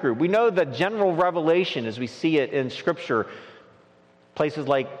in Connect Group. We know the general revelation as we see it in Scripture. Places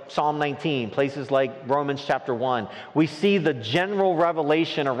like Psalm 19, places like Romans chapter 1. We see the general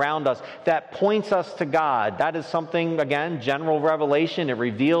revelation around us that points us to God. That is something, again, general revelation. It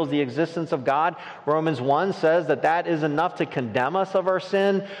reveals the existence of God. Romans 1 says that is enough to condemn us of our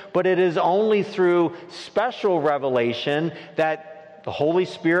sin, but it is only through special revelation that the Holy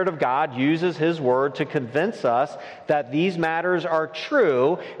Spirit of God uses His Word to convince us that these matters are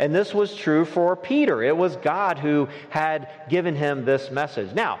true, and this was true for Peter. It was God who had given him this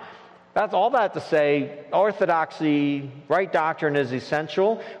message. Now, that's all that to say, orthodoxy, right doctrine is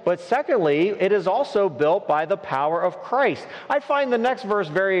essential, but secondly, it is also built by the power of Christ. I find the next verse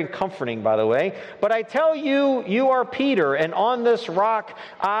very comforting, by the way. But I tell you, you are Peter, and on this rock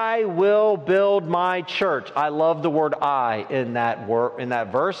I will build my church. I love the word I in that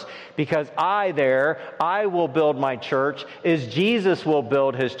verse, because I will build my church, is Jesus will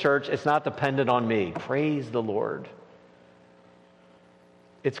build His church. It's not dependent on me. Praise the Lord.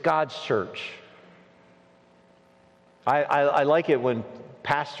 It's God's church. I like it when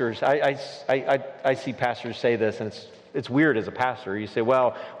pastors, I see pastors say this, and it's weird as a pastor. You say,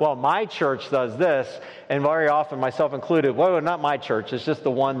 well, my church does this, and very often, myself included, well, not my church, it's just the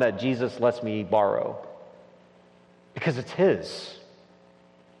one that Jesus lets me borrow. Because it's His.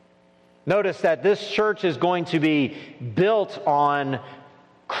 Notice that this church is going to be built on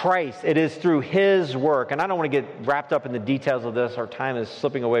Christ. It is through His work. And I don't want to get wrapped up in the details of this. Our time is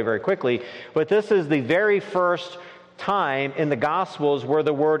slipping away very quickly. But this is the very first time in the Gospels where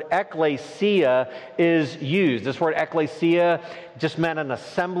the word ecclesia is used. This word ecclesia just meant an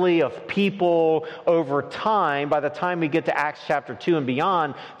assembly of people over time. By the time we get to Acts chapter 2 and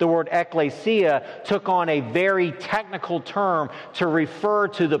beyond, the word ecclesia took on a very technical term to refer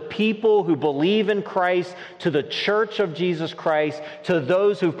to the people who believe in Christ, to the church of Jesus Christ, to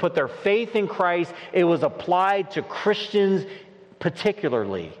those who've put their faith in Christ. It was applied to Christians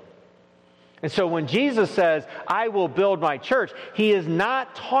particularly. And so when Jesus says, I will build my church, He is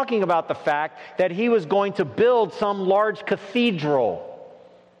not talking about the fact that He was going to build some large cathedral.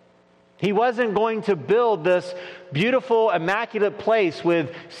 He wasn't going to build this beautiful, immaculate place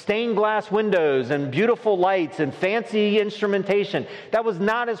with stained glass windows and beautiful lights and fancy instrumentation. That was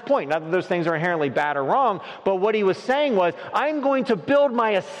not His point. Not that those things are inherently bad or wrong, but what He was saying was, I'm going to build my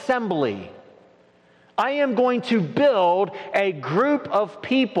assembly. I am going to build a group of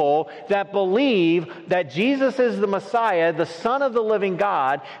people that believe that Jesus is the Messiah, the Son of the living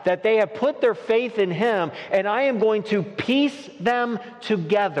God, that they have put their faith in Him, and I am going to piece them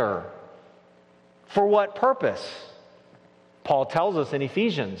together. For what purpose? Paul tells us in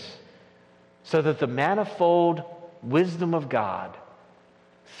Ephesians, so that the manifold wisdom of God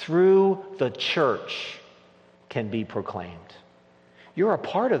through the church can be proclaimed. You're a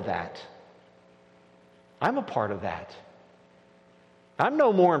part of that. I'm a part of that. I'm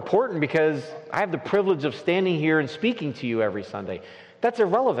no more important because I have the privilege of standing here and speaking to you every Sunday. That's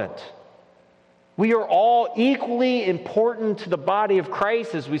irrelevant. We are all equally important to the body of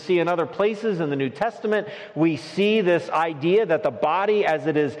Christ, as we see in other places in the New Testament. We see this idea that the body, as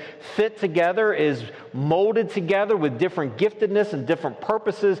it is fit together, is molded together with different giftedness and different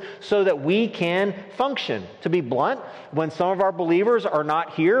purposes so that we can function. To be blunt, when some of our believers are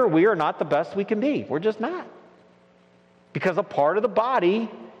not here, we are not the best we can be. We're just not. Because a part of the body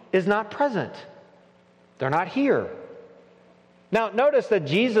is not present. They're not here. Now, notice that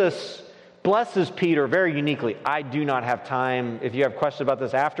Jesus blesses Peter very uniquely. I do not have time. If you have questions about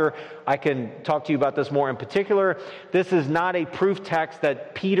this after, I can talk to you about this more in particular. This is not a proof text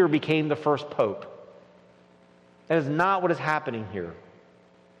that Peter became the first pope. That is not what is happening here.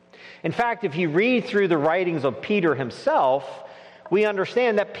 In fact, if you read through the writings of Peter himself, we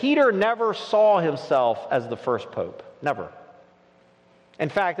understand that Peter never saw himself as the first pope. Never. In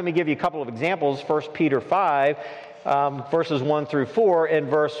fact, let me give you a couple of examples. 1 Peter 5, verses 1 through 4. In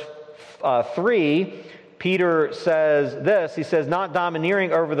verse 3, Peter says this. He says, not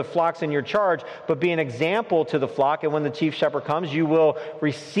domineering over the flocks in your charge, but be an example to the flock. And when the chief shepherd comes, you will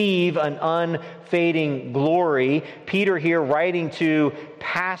receive an unfading glory. Peter here writing to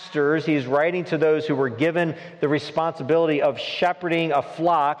pastors. He's writing to those who were given the responsibility of shepherding a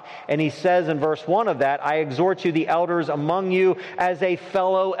flock. And he says in verse 1 of that, I exhort you, the elders among you, as a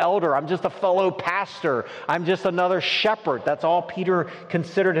fellow elder. I'm just a fellow pastor. I'm just another shepherd. That's all Peter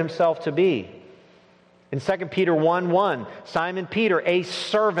considered himself to be. In 2 Peter 1:1, Simon Peter, a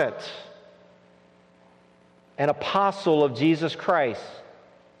servant, an apostle of Jesus Christ,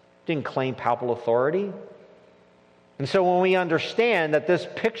 didn't claim papal authority. And so when we understand that this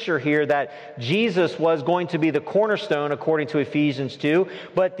picture here, that Jesus was going to be the cornerstone according to Ephesians 2,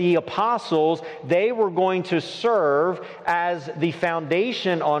 but the apostles, they were going to serve as the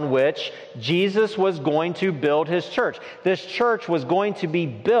foundation on which Jesus was going to build His church. This church was going to be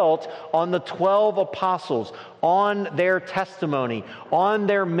built on the 12 apostles, on their testimony, on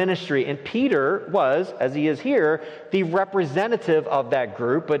their ministry. And Peter was, as he is here, the representative of that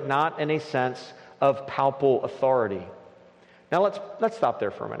group, but not in a sense of papal authority. Now let's stop there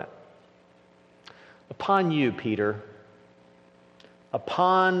for a minute. Upon you, Peter,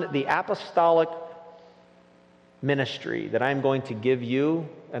 upon the apostolic ministry that I'm going to give you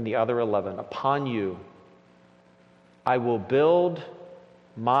and the other 11, upon you, I will build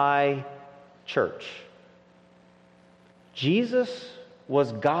my church. Jesus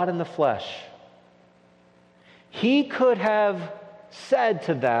was God in the flesh. He could have said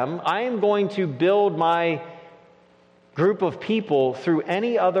to them, I am going to build my group of people through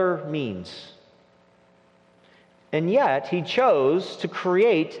any other means. And yet, He chose to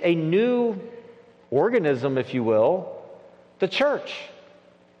create a new organism, if you will, the church.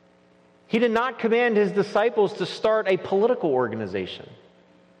 He did not command His disciples to start a political organization.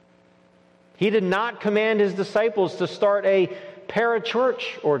 He did not command His disciples to start a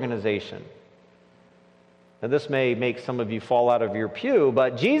parachurch organization. Now, this may make some of you fall out of your pew,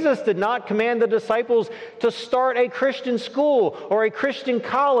 but Jesus did not command the disciples to start a Christian school or a Christian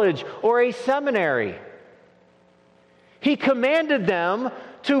college or a seminary. He commanded them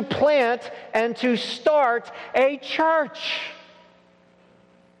to plant and to start a church.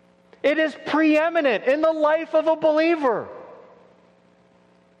 It is preeminent in the life of a believer.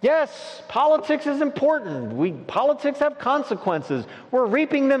 Yes, politics is important. Politics have consequences. We're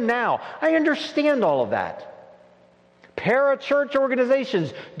reaping them now. I understand all of that. Parachurch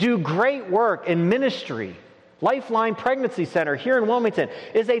organizations do great work in ministry. Lifeline Pregnancy Center here in Wilmington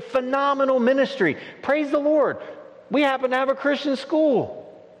is a phenomenal ministry. Praise the Lord. We happen to have a Christian school.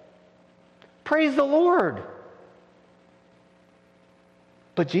 Praise the Lord.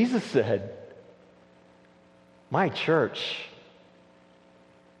 But Jesus said, my church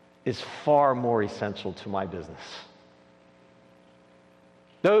is far more essential to my business.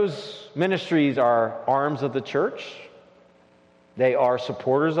 Those ministries are arms of the church. They are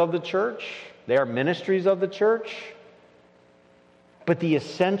supporters of the church. They are ministries of the church. But the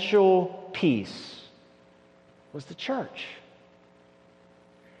essential piece was the church.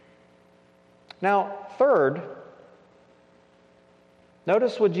 Now, third,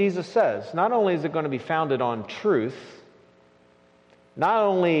 notice what Jesus says. Not only is it going to be founded on truth, not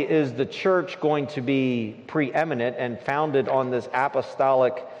only is the church going to be preeminent and founded on this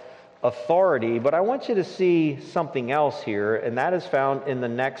apostolic authority, but I want you to see something else here, and that is found in the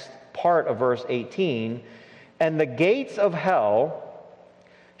next part of verse 18. And the gates of hell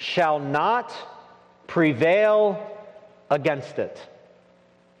shall not prevail against it.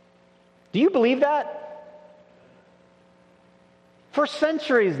 Do you believe that? For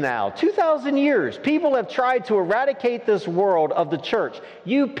centuries now, 2,000 years, people have tried to eradicate this world of the church.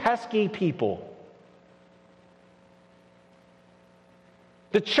 You pesky people.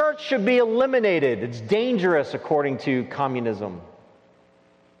 The church should be eliminated. It's dangerous, according to communism.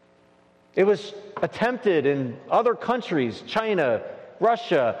 It was attempted in other countries, China,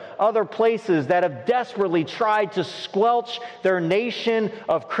 Russia, other places that have desperately tried to squelch their nation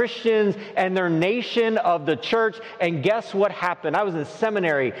of Christians and their nation of the church. And guess what happened? I was in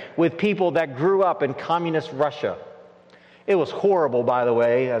seminary with people that grew up in communist Russia. It was horrible, by the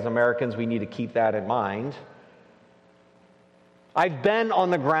way. As Americans, we need to keep that in mind. I've been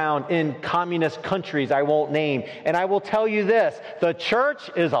on the ground in communist countries I won't name, and I will tell you this: the church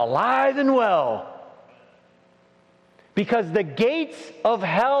is alive and well. Because the gates of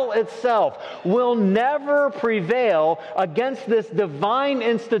hell itself will never prevail against this divine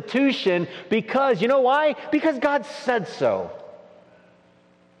institution, because, you know why? Because God said so.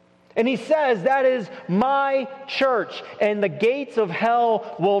 And He says, that is my church, and the gates of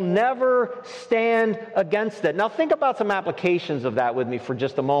hell will never stand against it. Now think about some applications of that with me for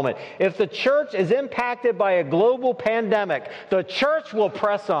just a moment. If the church is impacted by a global pandemic, the church will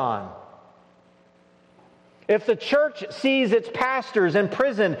press on. If the church sees its pastors in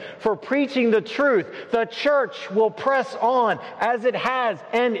prison for preaching the truth, the church will press on, as it has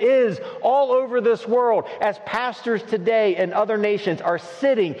and is all over this world, as pastors today in other nations are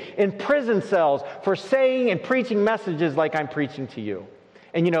sitting in prison cells for saying and preaching messages like I'm preaching to you.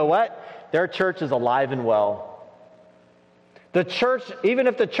 And you know what? Their church is alive and well. The church, even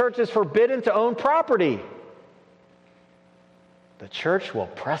if the church is forbidden to own property, the church will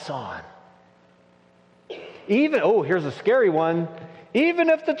press on. Here's a scary one. Even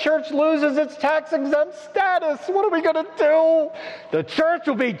if the church loses its tax-exempt status, what are we going to do? The church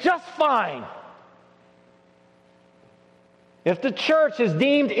will be just fine. If the church is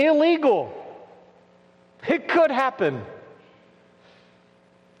deemed illegal, it could happen.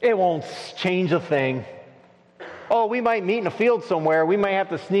 It won't change a thing. Oh, we might meet in a field somewhere. We may have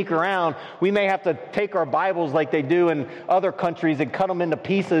to sneak around. We may have to take our Bibles like they do in other countries and cut them into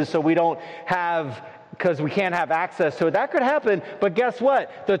pieces so we don't have... because we can't have access to it. That could happen, but guess what?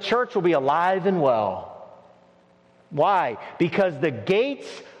 The church will be alive and well. Why? Because the gates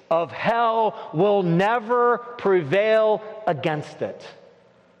of hell will never prevail against it.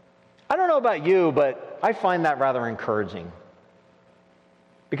 I don't know about you, but I find that rather encouraging.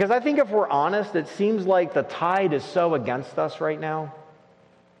 Because I think if we're honest, it seems like the tide is so against us right now.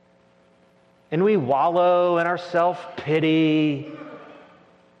 And we wallow in our self-pity.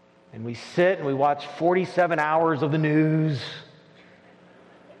 And we sit and we watch 47 hours of the news.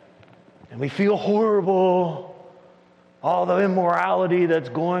 And we feel horrible. All the immorality that's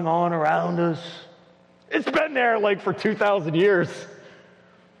going on around us. It's been there like for 2,000 years.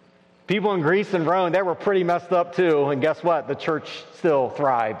 People in Greece and Rome, they were pretty messed up too. And guess what? The church still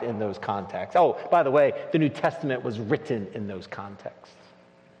thrived in those contexts. Oh, by the way, the New Testament was written in those contexts.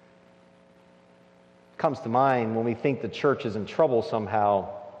 Comes to mind when we think the church is in trouble somehow.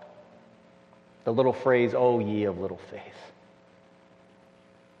 The little phrase, "O ye of little faith."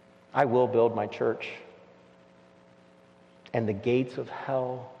 I will build my church. and the gates of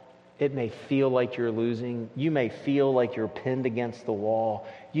hell, it may feel like you're losing. You may feel like you're pinned against the wall.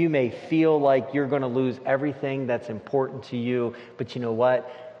 You may feel like you're going to lose everything that's important to you. But you know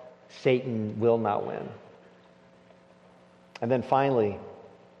what? Satan will not win. And then finally,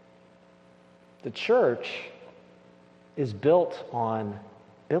 the church is built on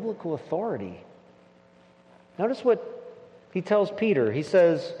biblical authority. Notice what he tells Peter. He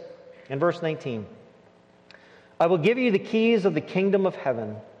says in verse 19, I will give you the keys of the kingdom of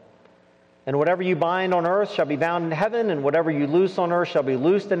heaven. And whatever you bind on earth shall be bound in heaven, and whatever you loose on earth shall be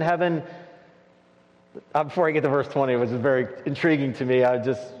loosed in heaven. Before I get to verse 20, which is very intriguing to me, I would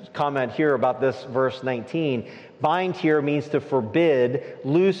just comment here about this verse 19. Bind here means to forbid.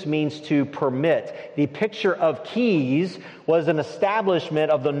 Loose means to permit. The picture of keys was an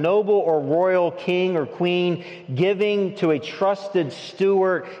establishment of the noble or royal king or queen giving to a trusted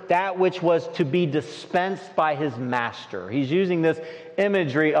steward that which was to be dispensed by his master. He's using this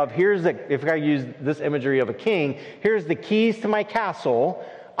imagery of, if I use this imagery of a king, here's the keys to my castle.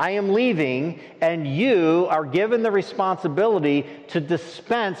 I am leaving, and you are given the responsibility to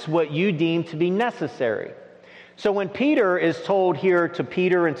dispense what you deem to be necessary. So when Peter is told here to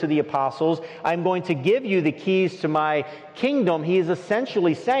Peter and to the apostles, I'm going to give you the keys to my kingdom, he is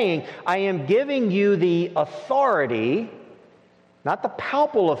essentially saying, I am giving you the authority, not the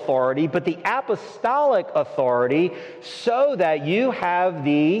papal authority, but the apostolic authority, so that you have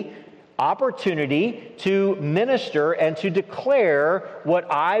the opportunity to minister and to declare what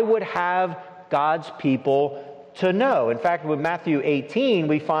I would have God's people to know. In fact, with Matthew 18,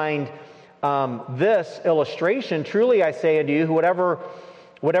 we find this illustration. Truly I say unto you,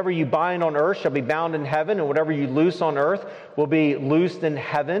 whatever you bind on earth shall be bound in heaven, and whatever you loose on earth will be loosed in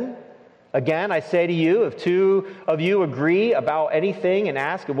heaven. Again, I say to you, if two of you agree about anything and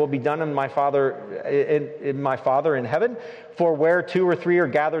ask, it will be done in my Father in heaven. For where two or three are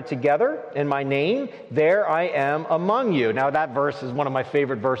gathered together in my name, there I am among you. Now that verse is one of my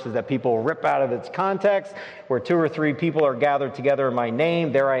favorite verses that people rip out of its context. Where two or three people are gathered together in my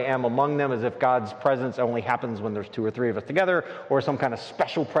name, there I am among them, as if God's presence only happens when there's two or three of us together, or some kind of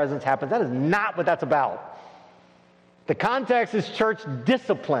special presence happens. That is not what that's about. The context is church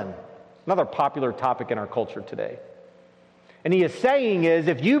discipline. Another popular topic in our culture today. And he is saying is,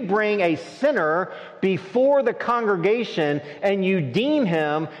 if you bring a sinner before the congregation and you deem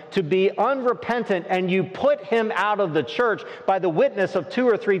him to be unrepentant and you put him out of the church by the witness of two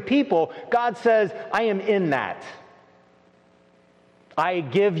or three people, God says, I am in that. I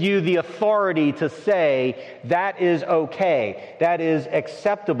give you the authority to say that is okay, that is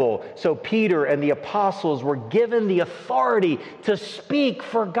acceptable. So Peter and the apostles were given the authority to speak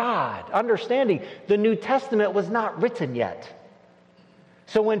for God, understanding the New Testament was not written yet.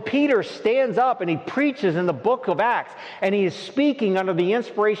 So when Peter stands up and he preaches in the book of Acts and he is speaking under the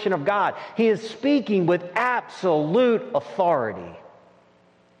inspiration of God, he is speaking with absolute authority.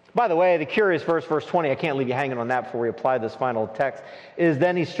 By the way, the curious verse 20, I can't leave you hanging on that before we apply this final text, is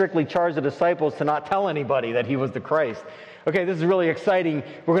then he strictly charged the disciples to not tell anybody that he was the Christ. Okay, this is really exciting.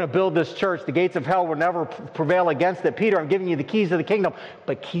 We're going to build this church. The gates of hell will never prevail against it. Peter, I'm giving you the keys to the kingdom,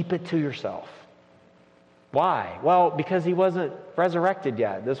 but keep it to yourself. Why? Well, because he wasn't resurrected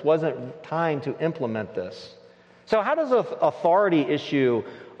yet. This wasn't time to implement this. So how does an authority issue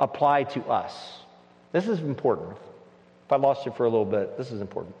apply to us? This is important. If I lost you for a little bit, this is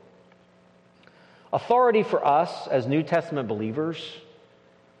important. Authority for us as New Testament believers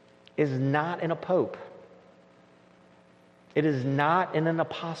is not in a pope. It is not in an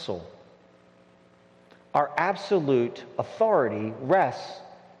apostle. Our absolute authority rests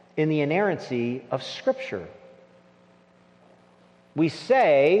in the inerrancy of Scripture. We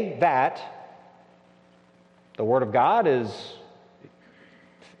say that the Word of God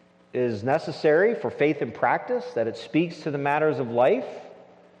is necessary for faith and practice, that it speaks to the matters of life.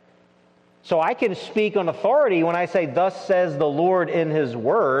 So I can speak on authority when I say, thus says the Lord in His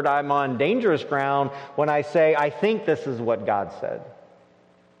Word. I'm on dangerous ground when I say, I think this is what God said.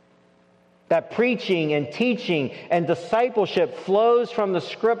 That preaching and teaching and discipleship flows from the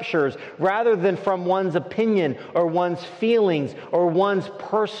Scriptures rather than from one's opinion or one's feelings or one's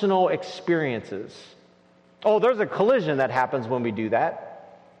personal experiences. Oh, there's a collision that happens when we do that.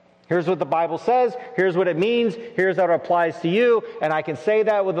 Here's what the Bible says, here's what it means, here's how it applies to you, and I can say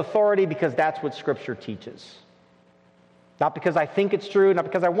that with authority because that's what Scripture teaches. Not because I think it's true, not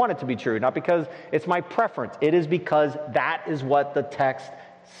because I want it to be true, not because it's my preference. It is because that is what the text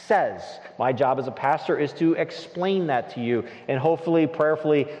says. My job as a pastor is to explain that to you and hopefully,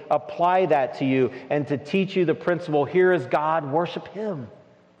 prayerfully apply that to you and to teach you the principle, here is God, worship Him.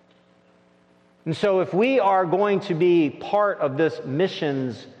 And so if we are going to be part of this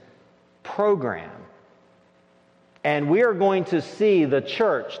missions program, and we are going to see the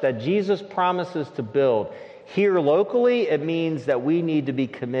church that Jesus promises to build here locally, it means that we need to be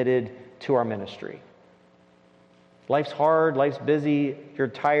committed to our ministry. Life's hard, life's busy, you're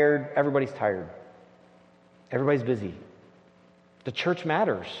tired, everybody's tired. Everybody's busy. The church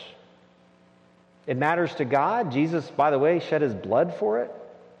matters. It matters to God. Jesus, by the way, shed his blood for it.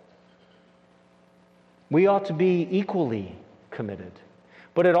 We ought to be equally committed.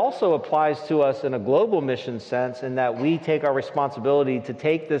 But it also applies to us in a global mission sense in that we take our responsibility to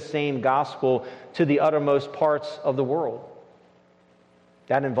take this same gospel to the uttermost parts of the world.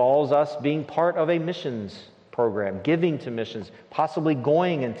 That involves us being part of a missions program, giving to missions, possibly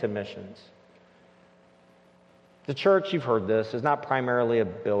going into missions. The church, you've heard this, is not primarily a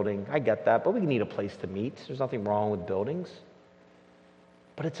building. I get that, but we need a place to meet. There's nothing wrong with buildings.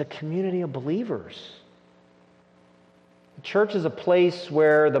 But it's a community of believers. The church is a place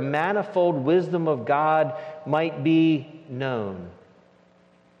where the manifold wisdom of God might be known.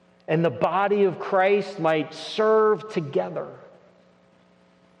 And the body of Christ might serve together.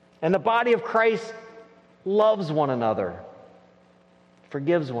 And the body of Christ loves one another,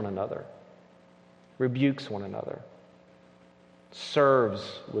 forgives one another, rebukes one another, serves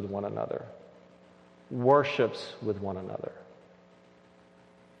with one another, worships with one another.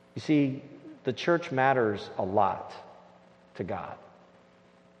 You see, the church matters a lot to God.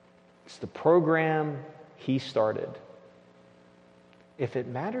 It's the program he started. If it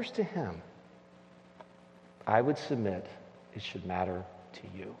matters to him, I would submit it should matter to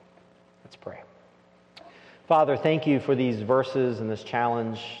you. Let's pray. Father, thank you for these verses and this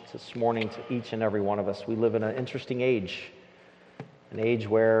challenge this morning to each and every one of us. We live in an interesting age, an age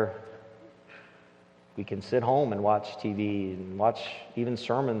where we can sit home and watch TV and watch even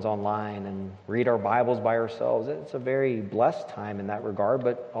sermons online and read our Bibles by ourselves. It's a very blessed time in that regard,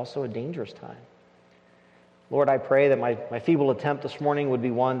 but also a dangerous time. Lord, I pray that my feeble attempt this morning would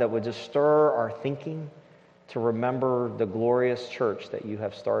be one that would just stir our thinking to remember the glorious church that you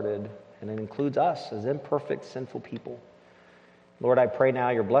have started. And it includes us as imperfect, sinful people. Lord, I pray now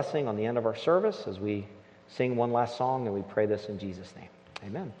your blessing on the end of our service as we sing one last song, and we pray this in Jesus' name.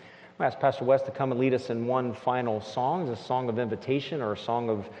 Amen. I'm going to ask Pastor West to come and lead us in one final song. It's a song of invitation or a song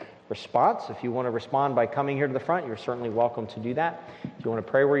of response. If you want to respond by coming here to the front, you're certainly welcome to do that. If you want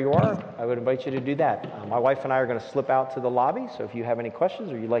to pray where you are, I would invite you to do that. My wife and I are going to slip out to the lobby, so if you have any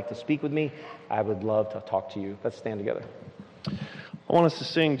questions or you'd like to speak with me, I would love to talk to you. Let's stand together. I want us to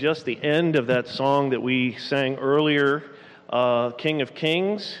sing just the end of that song that we sang earlier, King of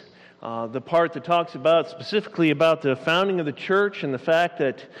Kings, the part that talks about specifically about the founding of the church and the fact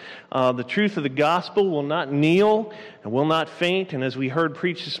that the truth of the gospel will not kneel and will not faint, and as we heard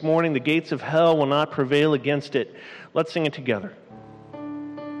preached this morning, the gates of hell will not prevail against it. Let's sing it together.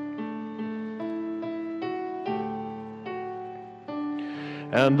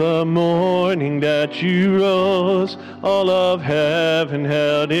 And the morning that you rose, all of heaven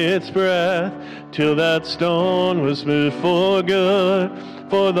held its breath, till that stone was moved for good,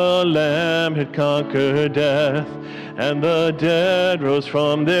 for the Lamb had conquered death. And the dead rose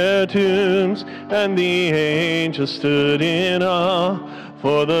from their tombs, and the angels stood in awe,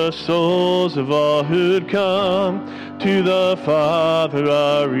 for the souls of all who'd come to the Father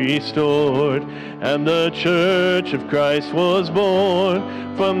are restored. And the church of Christ was born,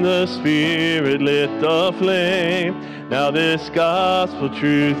 from the Spirit lit the flame. Now this gospel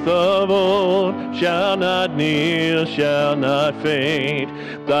truth of old shall not kneel, shall not faint.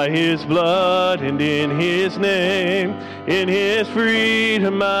 By his blood and in his name, in his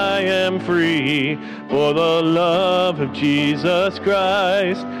freedom I am free, for the love of Jesus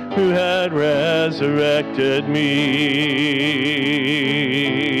Christ, who had resurrected me.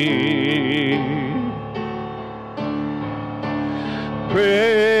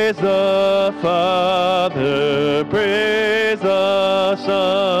 Praise the Father, praise the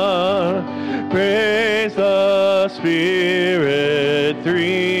Son, praise the Spirit,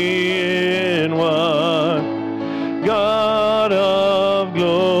 three in one. God of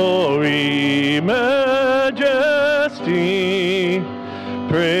glory, majesty,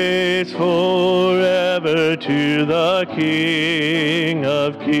 praise forever to the King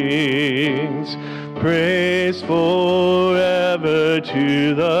of Kings. Praise forever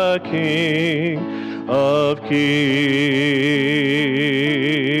to the King of Kings.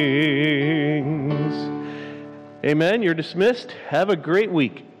 Amen. You're dismissed. Have a great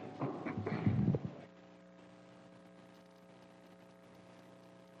week.